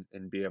safe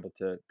and be able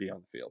to be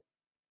on the field.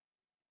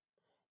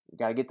 You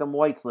got to get them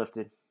weights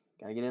lifted.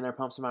 Got to get in there,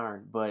 pump some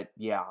iron. But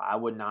yeah, I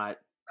would not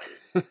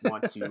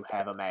want to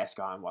have a mask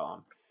on while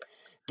I'm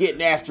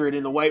getting after it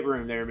in the weight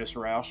room there,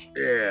 Mr. Roush.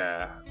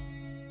 Yeah.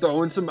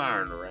 Throwing some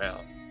iron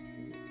around.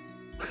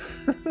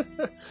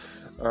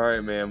 All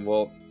right, man.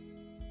 Well,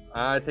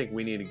 I think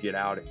we need to get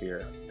out of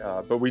here.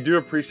 But we do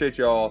appreciate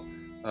y'all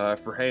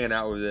for hanging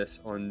out with us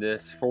on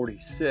this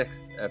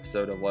 46th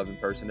episode of 11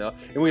 Personnel.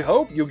 And we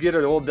hope you'll get a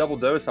little double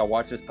dose by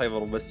watching us play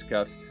little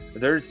fisticuffs.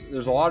 There's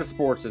a lot of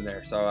sports in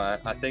there, so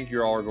I think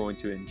you all are going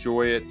to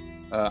enjoy it.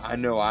 I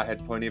know I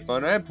had plenty of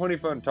fun. I had plenty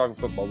of fun talking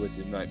football with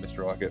you tonight,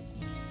 Mr. Rocket.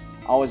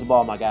 Always a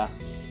ball, my guy.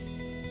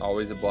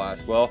 Always a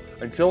blast. Well,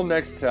 until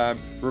next time,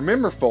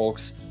 remember,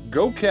 folks,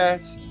 go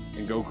Cats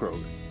and go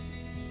Kroger.